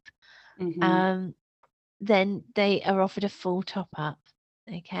asleep, Mhm. then they are offered a full top up.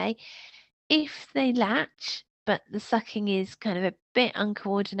 Okay. If they latch, but the sucking is kind of a bit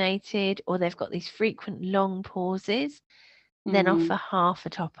uncoordinated, or they've got these frequent long pauses, then offer Mhm. half a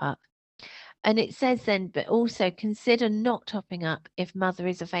top up. And it says then, but also consider not topping up if mother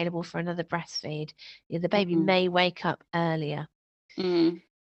is available for another breastfeed. The baby Mhm. may wake up earlier. Mm.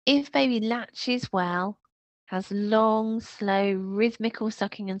 If baby latches well, has long, slow, rhythmical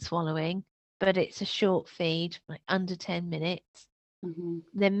sucking and swallowing, but it's a short feed, like under 10 minutes, Mhm.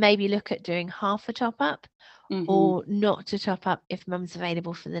 then maybe look at doing half a top up, Mhm. or not to top up if mum's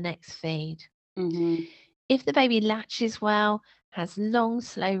available for the next feed. Mhm. If the baby latches well, has long,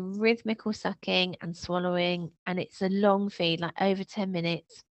 slow, rhythmical sucking and swallowing, and it's a long feed, like over 10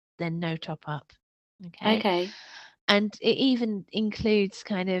 minutes, then no top up. Okay. Okay. And it even includes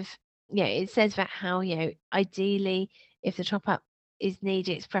kind of, it says about how, ideally, if the top up is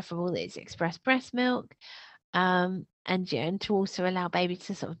needed, it's preferable that it's express breast milk. And to also allow baby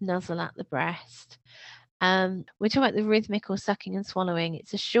to sort of nuzzle at the breast. We're talking about the rhythmical sucking and swallowing.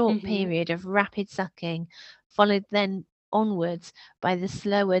 It's a short Mhm. period of rapid sucking, followed then onwards by the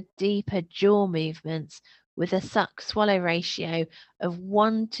slower, deeper jaw movements with a suck-swallow ratio of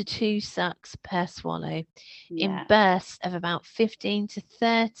 1 to 2 sucks per swallow in Yeah. bursts of about 15 to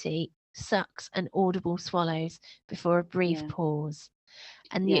 30 sucks and audible swallows before a brief Yeah. pause.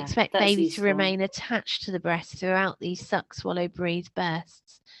 And you Yeah. expect That's baby to useful. remain attached to the breast throughout these suck, swallow, breathe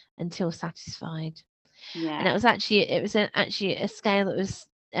bursts until satisfied. And Yeah. it was actually a scale that was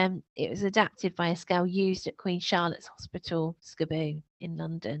it was adapted by a scale used at Queen Charlotte's Hospital, Scarborough in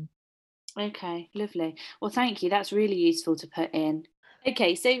London. Okay, lovely. Well, thank you. That's really useful to put in.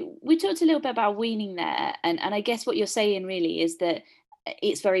 Okay, so we talked a little bit about weaning there, and I guess what you're saying really is that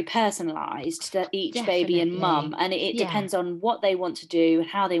it's very personalised to each baby and mum, Definitely. and it Yeah. depends on what they want to do and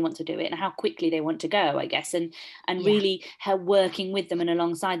how they want to do it and how quickly they want to go, I guess, and Yeah. really how working with them and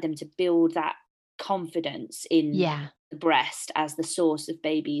alongside them to build that confidence in Yeah. the breast as the source of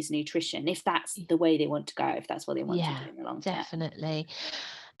baby's nutrition, if that's the way they want to go, if that's what they want to Yeah, do in the long term. definitely.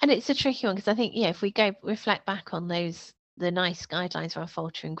 And it's a tricky one because I think, if we go reflect back on the NICE guidelines for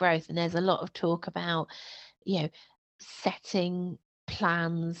faltering growth, and there's a lot of talk about, setting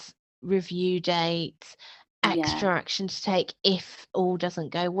plans, review dates, Yeah. extra action to take if all doesn't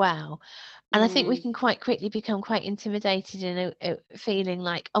go well. And I think we Mm. can quite quickly become quite intimidated in a feeling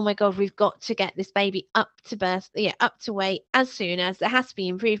like, oh my God, we've got to get this baby up to birth, up to weight as soon as there has to be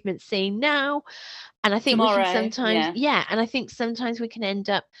improvement seen now. And I think we can Tomorrow, sometimes, yeah. and I think sometimes we can end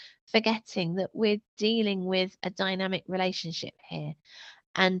up forgetting that we're dealing with a dynamic relationship here,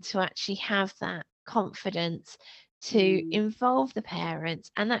 and to actually have that confidence to Mm. involve the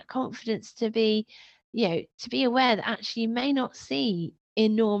parents, and that confidence to be, to be aware that actually you may not see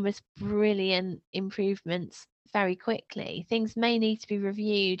enormous, brilliant improvements very quickly. Things may need to be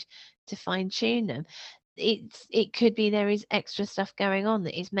reviewed to fine tune them. It could be there is extra stuff going on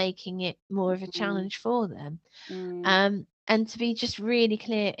that is making it more of a Mm. challenge for them. Mm. And to be just really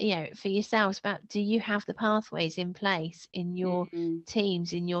clear, for yourselves about, do you have the pathways in place in your Mm.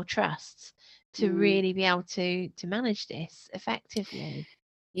 teams, in your trusts, to Mm. really be able to manage this effectively?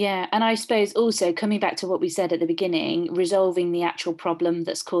 Yeah, and I suppose also coming back to what we said at the beginning, resolving the actual problem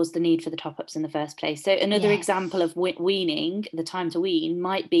that's caused the need for the top ups in the first place. So, another example Yes. of weaning, the time to wean,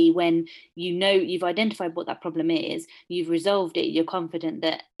 might be when you've identified what that problem is, you've resolved it, you're confident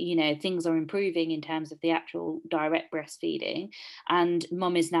that things are improving in terms of the actual direct breastfeeding, and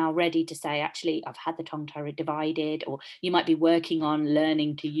mum is now ready to say, actually, I've had the tongue divided, or you might be working on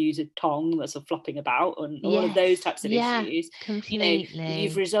learning to use a tongue that's flopping about, and all of those Yes. types of Yeah, issues. You've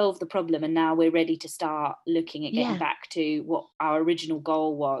completely. resolved the problem, and now we're ready to start looking at getting Yeah. back to what our original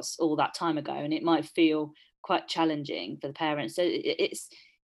goal was all that time ago, and it might feel quite challenging for the parents. So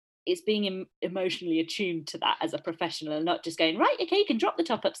it's being emotionally attuned to that as a professional, and not just going, right, okay, you can drop the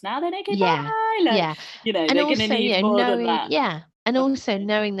top ups now, then okay, Yeah. bye. Like, Yeah. And they're going to also, need more than knowing, that. And also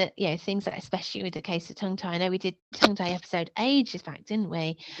knowing that, things like, especially with the case of tongue tie, I know we did tongue tie episode ages back, didn't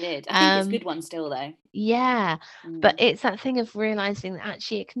we? Did. I think it's a good one still, though. Yeah, but it's that thing of realizing that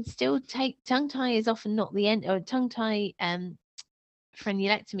actually it can still take, tongue tie is often not the end, or tongue tie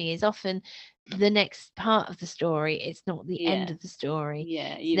frenulectomy is often the next part of the story. It's not the end of the story.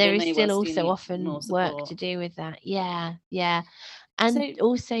 Yeah, so there is still also often work to do with that. And so,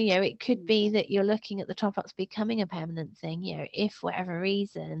 also, it could be that you're looking at the top-ups becoming a permanent thing. If for whatever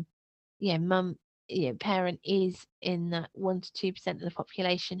reason, mum, parent is in that 1 to 2% of the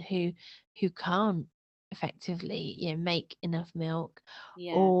population who can't effectively, make enough milk,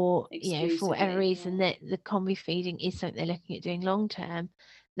 or for whatever reason that the combi feeding is something they're looking at doing long term,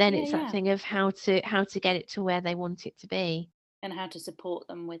 then it's that thing of how to get it to where they want it to be. And how to support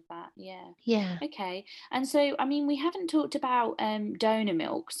them with that. Yeah. Okay. And so, I mean, we haven't talked about donor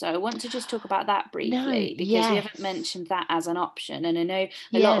milk, so I want to just talk about that briefly, because we haven't mentioned that as an option. And I know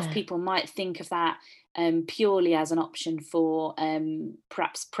a lot of people might think of that purely as an option for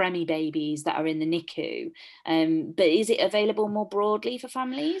perhaps preemie babies that are in the NICU. But is it available more broadly for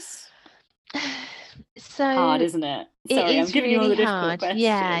families? So hard, isn't it? Sorry, I'm giving you all the difficult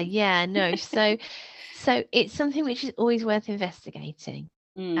questions. No. So it's something which is always worth investigating.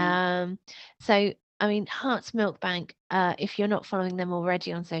 So I mean, Hearts Milk Bank, if you're not following them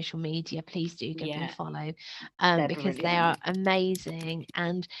already on social media, please do give them a follow, because they are amazing,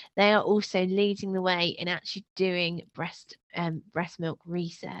 and they are also leading the way in actually doing breast milk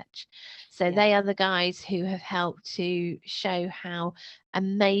research. So they are the guys who have helped to show how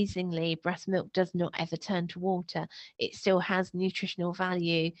amazingly breast milk does not ever turn to water. It still has nutritional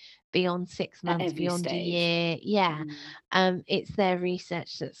value beyond 6 months, beyond a year. It's their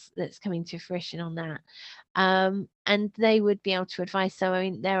research that's coming to fruition on that, and they would be able to advise. So I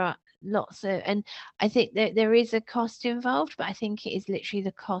mean, there are lots of, and I think that there is a cost involved, but I think it is literally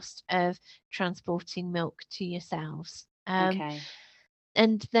the cost of transporting milk to yourselves.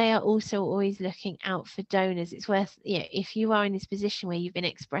 And they are also always looking out for donors. It's worth, if you are in this position where you've been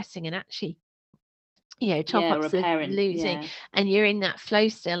expressing and actually, top-ups of losing, and you're in that flow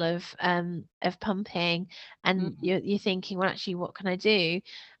still of pumping, and you're thinking, well, actually, what can I do?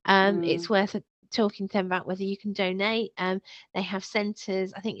 It's worth talking to them about whether you can donate. They have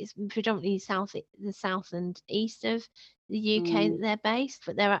centres. I think it's predominantly the south and east of the UK that they're based,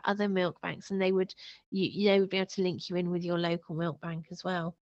 but there are other milk banks, and they would be able to link you in with your local milk bank as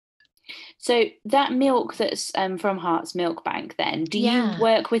well. So that milk that's from Hearts Milk Bank, then, do you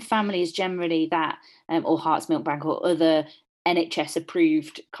work with families generally that, or Hearts Milk Bank or other NHS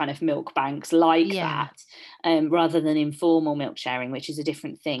approved kind of milk banks like that, rather than informal milk sharing, which is a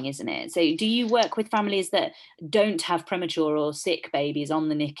different thing, isn't it? So do you work with families that don't have premature or sick babies on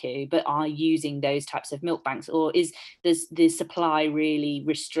the NICU but are using those types of milk banks, or is the supply really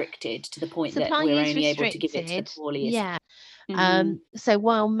restricted to the point that we're only able to give it to the poorly? So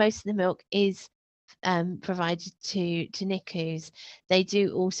while most of the milk is provided to NICUs, they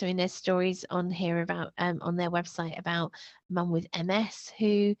do also, in their stories on here about on their website, about mum with MS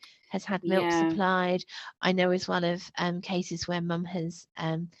who has had milk supplied. I know as well of cases where mum has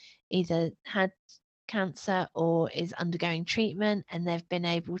either had cancer or is undergoing treatment, and they've been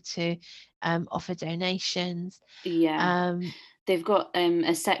able to offer donations. They've got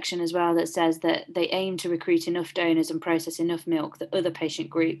a section as well that says that they aim to recruit enough donors and process enough milk that other patient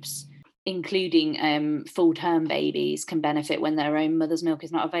groups, including full-term babies, can benefit when their own mother's milk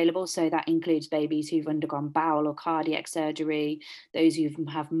is not available. So that includes babies who've undergone bowel or cardiac surgery, those who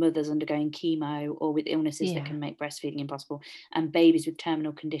have mothers undergoing chemo or with illnesses that can make breastfeeding impossible, and babies with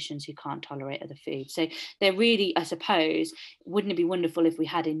terminal conditions who can't tolerate other food. So they're really, I suppose, wouldn't it be wonderful if we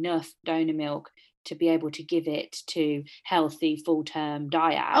had enough donor milk to be able to give it to healthy full-term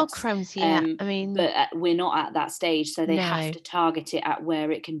dyads? Oh, crumbs, I mean, but we're not at that stage, so they have to target it at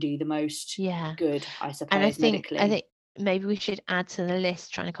where it can do the most good, I suppose. And I think medically. maybe we should add to the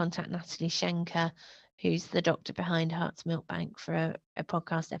list trying to contact Natalie Schenker, who's the doctor behind Hearts Milk Bank, for a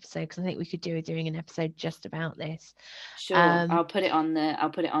podcast episode, because I think we could doing an episode just about this. Sure, I'll put it on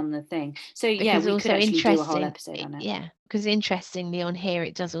the thing. So we could actually do a whole episode on it. Yeah, because interestingly on here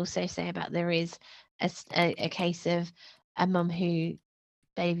it does also say about there is a case of a mum who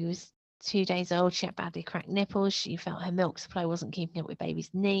baby was 2 days old. She had badly cracked nipples. She felt her milk supply wasn't keeping up with baby's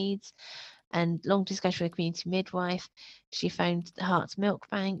needs. And long discussion with a community midwife, she phoned the Hearts Milk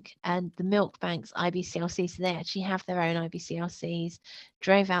Bank, and the milk bank's IBCLC, so they actually have their own IBCLCs,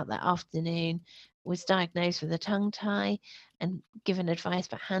 drove out that afternoon, was diagnosed with a tongue tie and given advice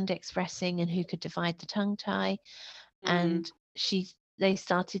about hand expressing and who could divide the tongue tie. And they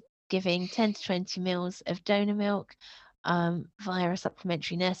started giving 10 to 20 mils of donor milk via a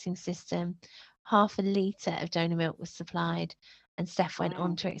supplementary nursing system. 1/2 litre of donor milk was supplied, and Steph went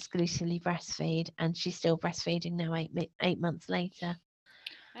on to exclusively breastfeed, and she's still breastfeeding now 8 months later.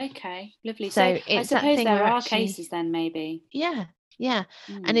 Okay, lovely. So I it's that suppose thing there where are actually, cases then, maybe. yeah,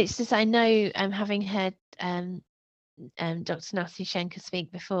 and it's just, I know, having heard Dr. Natalie Schenker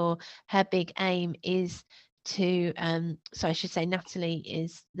speak before, her big aim is to, so I should say Natalie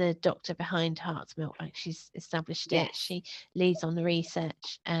is the doctor behind Heart's Milk Bank. She's established it. Yes. She leads on the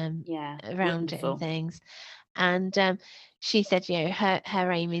research Yeah, around it wonderful. and things. And she said, you know,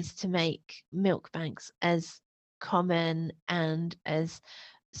 her aim is to make milk banks as common and as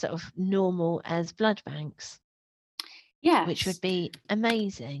sort of normal as blood banks. Yes. Which would be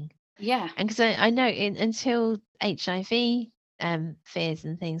amazing. Yeah. And because I know until HIV fears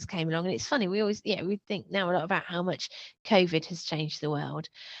and things came along, and it's funny, we think now a lot about how much COVID has changed the world,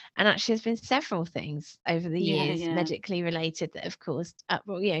 and actually there's been several things over the years medically related that have caused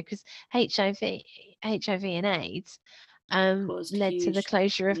uproar, because HIV and AIDS led to the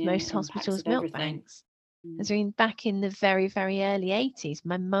closure of most hospitals' milk banks. I mean, back in the very, very early 80s,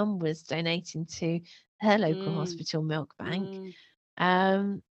 my mum was donating to her local hospital milk bank.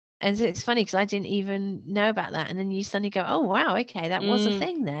 And so it's funny because I didn't even know about that. And then you suddenly go, oh, wow, okay, that was a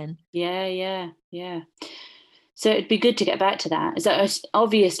thing then. Yeah. So it'd be good to get back to that. So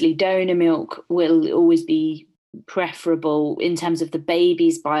obviously donor milk will always be preferable in terms of the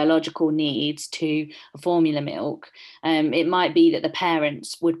baby's biological needs to a formula milk. It might be that the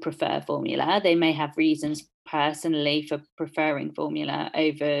parents would prefer formula. They may have reasons personally for preferring formula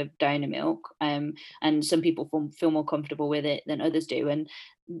over donor milk, and some people feel more comfortable with it than others do, and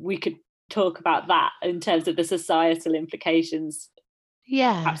we could talk about that in terms of the societal implications,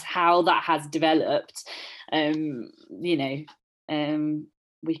 perhaps how that has developed.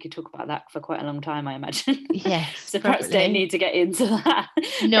 We could talk about that for quite a long time, I imagine. Yes. So perhaps don't need to get into that.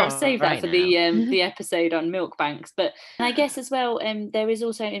 Perhaps save that for the episode on milk banks. But I guess as well, there is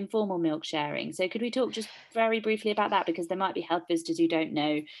also informal milk sharing. So could we talk just very briefly about that, because there might be health visitors who don't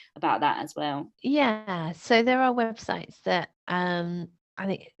know about that as well. Yeah. So there are websites that I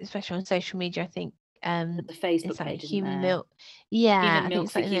think, especially on social media, I think the Facebook it's like page, Human Milk. Yeah, Human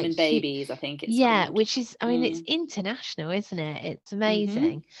Milk for Human Babies, I think it's called. Which is, I mean, it's international, isn't it? It's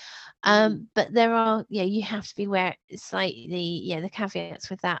amazing. But there are, you have to be aware slightly. The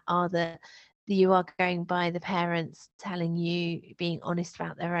caveats with that are that you are going by the parents telling you, being honest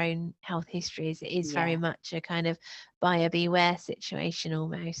about their own health histories. It is very much a kind of buyer beware situation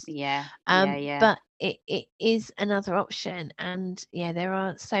almost. But it is another option, and there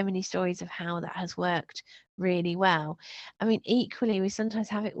are so many stories of how that has worked really well. I mean, equally, we sometimes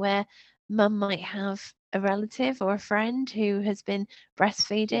have it where mum might have a relative or a friend who has been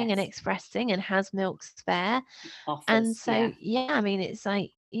breastfeeding and expressing and has milk spare. And so I mean, it's like,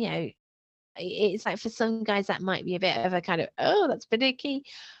 it's like for some guys that might be a bit of a kind of, oh, that's panicky,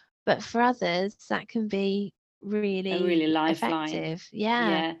 but for others that can be really effective.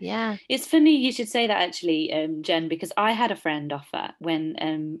 Yeah. It's funny you should say that, actually, Jen, because I had a friend offer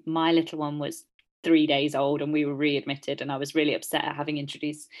when my little one was 3 days old and we were readmitted, and I was really upset at having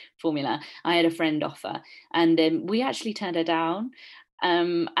introduced formula. I had a friend offer, and we actually turned her down.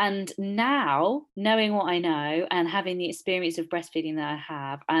 And now, knowing what I know and having the experience of breastfeeding that I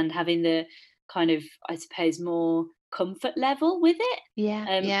have, and having the kind of, I suppose, more comfort level with it,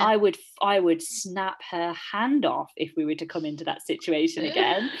 I would snap her hand off if we were to come into that situation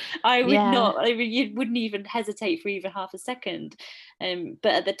again. I would not. I mean, you wouldn't even hesitate for even half a second.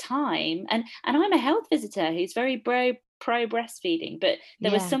 But at the time, and I'm a health visitor who's very pro breastfeeding, but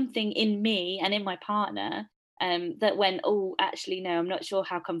there was something in me and in my partner that went, oh, actually, no, I'm not sure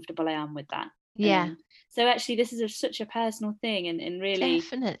how comfortable I am with that. So actually, this is such a personal thing, and really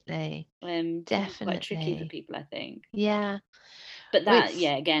definitely quite tricky for people, I think. But Well, that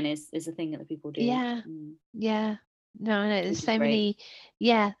again is a thing that people do. No, I know there's so many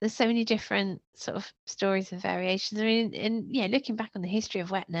there's so many different sort of stories and variations. I mean, and looking back on the history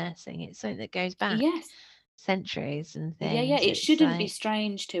of wet nursing, it's something that goes back centuries and things. It shouldn't be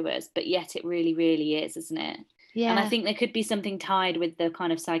strange to us, but yet it really, really is, isn't it? And I think there could be something tied with the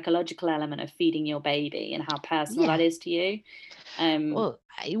kind of psychological element of feeding your baby and how personal that is to you. Well,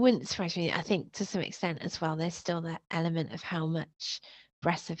 it wouldn't surprise me. I think to some extent as well, there's still that element of how much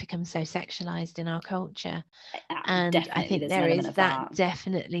breasts have become so sexualized in our culture, and I think there is that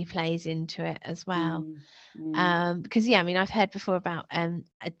definitely plays into it as well. Because I mean, I've heard before about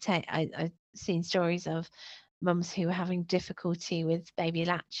I've seen stories of mums who were having difficulty with baby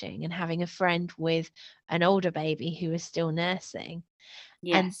latching and having a friend with an older baby who was still nursing,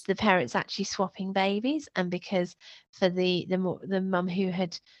 and Yes. the parents actually swapping babies. And because for the mum who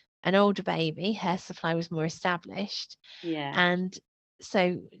had an older baby, her supply was more established, Yeah. and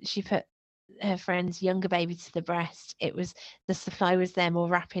so she put her friend's younger baby to the breast. It was, the supply was there more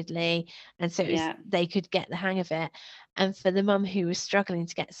rapidly, and so it was, Yeah. they could get the hang of it. And for the mum who was struggling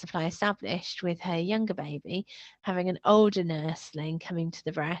to get supply established with her younger baby, having an older nursling coming to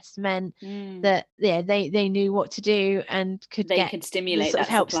the breast meant that they knew what to do and could They get could the stimulate sort of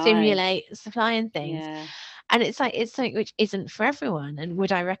that help supply. stimulate supply and things. Yeah. And it's like, it's something which isn't for everyone. And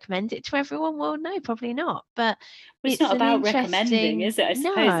would I recommend it to everyone? Well, no, probably not. But Well, it's not an about recommending, interesting, is it? I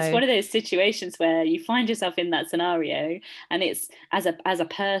suppose it's no, one of those situations where you find yourself in that scenario, and it's as a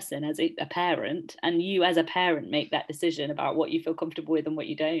person, as a parent, and you as a parent make that decision about what you feel comfortable with and what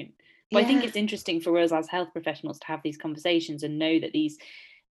you don't. But I think yeah, it's interesting for us as health professionals to have these conversations and know that these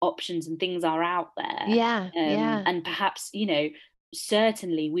options and things are out there. yeah, yeah. And perhaps, you know,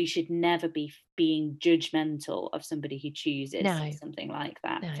 certainly we should never be being judgmental of somebody who chooses No, something like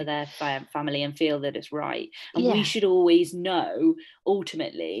that no. for their family and feel that it's right. And we Yeah, should always know,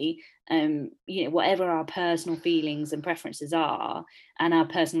 ultimately, you know, whatever our personal feelings and preferences are and our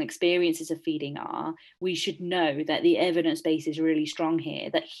personal experiences of feeding are, we should know that the evidence base is really strong here,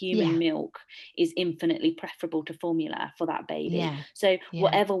 that human yeah, milk is infinitely preferable to formula for that baby. yeah, So yeah,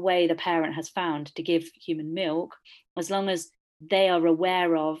 whatever way the parent has found to give human milk, as long as they are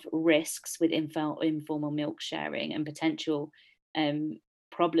aware of risks with informal milk sharing and potential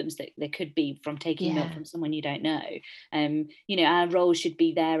problems that there could be from taking milk yeah, from someone you don't know. You know, our role should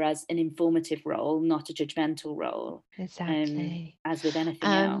be there as an informative role, not a judgmental role. exactly. As with anything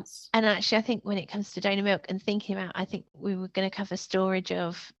else. And actually, I think when it comes to donor milk and thinking about, I think we were going to cover storage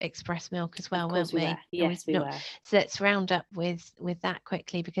of express milk as well, Of course weren't we we? were. Yes, we were. So let's round up with that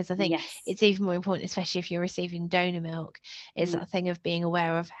quickly, because I think Yes. it's even more important, especially if you're receiving donor milk, is that thing of being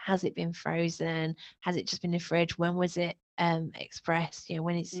aware of, has it been frozen? Has it just been in the fridge? When was it expressed? You know,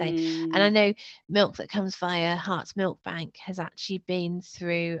 when it's safe. And I know milk that comes via Heart's Milk Bank has actually been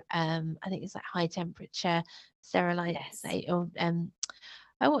through I think it's like high temperature sterilization, or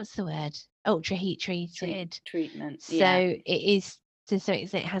oh, what's the word? Ultra heat treated. Treatment. So Yeah. it is, to some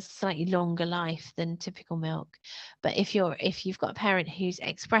extent, it has a slightly longer life than typical milk. But if you've got a parent who's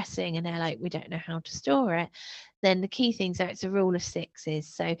expressing and they're like, we don't know how to store it, then the key things are, it's a rule of sixes.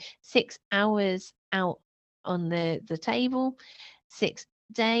 So 6 hours out on the table, 6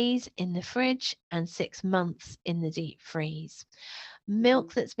 days in the fridge, and 6 months in the deep freeze.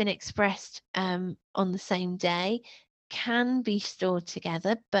 Milk that's been expressed on the same day can be stored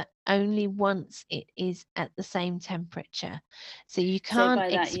together, but only once it is at the same temperature. So you can't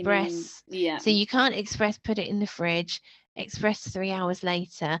express, put it in the fridge, express 3 hours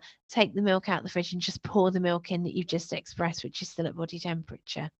later, take the milk out the fridge and just pour the milk in that you've just expressed, which is still at body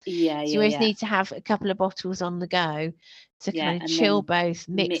temperature. So you always need to have a couple of bottles on the go to kind of chill both,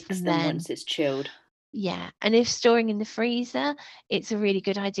 mix them then. Once it's chilled. Yeah, and if storing in the freezer, it's a really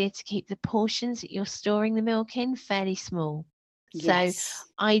good idea to keep the portions that you're storing the milk in fairly small. So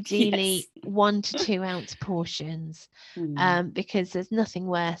ideally 1 to 2 ounce portions, because there's nothing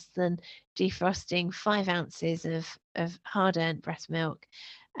worse than defrosting 5 ounces of hard-earned breast milk,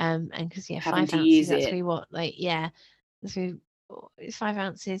 and because 5 ounces, that's really what, like, so it's 5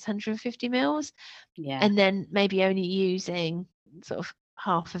 ounces, 150 mils, and then maybe only using sort of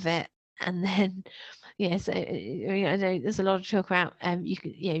half of it. And then so I know there's a lot of talk about you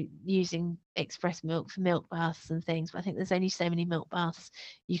could, using express milk for milk baths and things, but I think there's only so many milk baths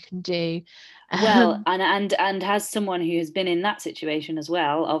you can do. Well, and as someone who has been in that situation as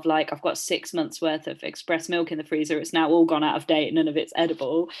well, of like, I've got 6 months worth of express milk in the freezer, it's now all gone out of date, none of it's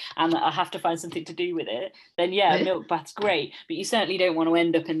edible, and I have to find something to do with it, then milk bath's great, but you certainly don't want to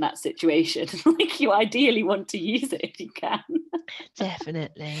end up in that situation. Like, you ideally want to use it if you can.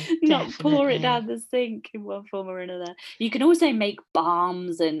 Definitely. Not pour it down the sink in one form or another. You can also make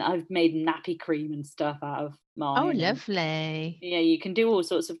balms, and I've made nappy cream and stuff out of mine. Oh, lovely. Yeah, you can do all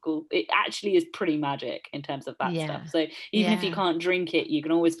sorts of cool. It actually is pretty magic in terms of that stuff. So even if you can't drink it, you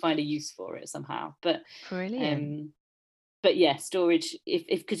can always find a use for it somehow. But brilliant. But yeah, storage,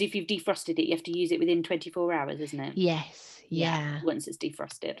 because if you've defrosted it, you have to use it within 24 hours, isn't it? Yes. Yeah. Once it's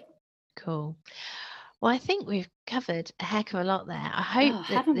defrosted. Cool. Well, I think we've covered a heck of a lot there. I hope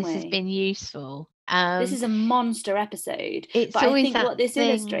that this has been useful. This is a monster episode. But I think what this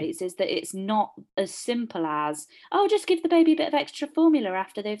illustrates is that it's not as simple as, just give the baby a bit of extra formula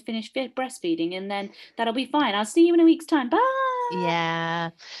after they've finished breastfeeding, and then that'll be fine. I'll see you in a week's time. Bye. Yeah.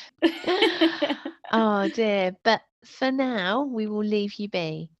 Oh dear. But for now, we will leave you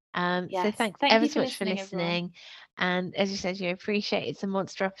be. So thanks ever so much for listening. And as you said, you appreciate it's a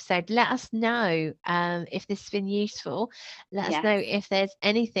monster episode. Let us know if this has been useful. Let us know if there's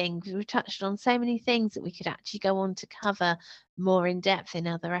anything, because we've touched on so many things that we could actually go on to cover more in depth in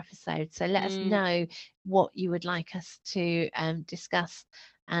other episodes. So let us know what you would like us to discuss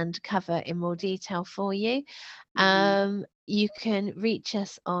and cover in more detail for you. You can reach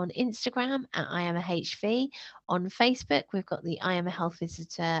us on Instagram at I Am a HV. On Facebook, we've got the I Am a Health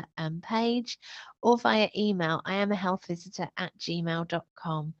Visitor page, or via email,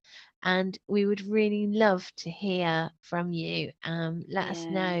 iamahealthvisitor@gmail.com. And we would really love to hear from you. Let us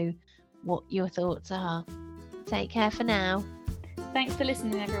know what your thoughts are. Take care for now. Thanks for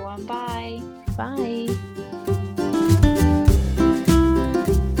listening, everyone. Bye. Bye.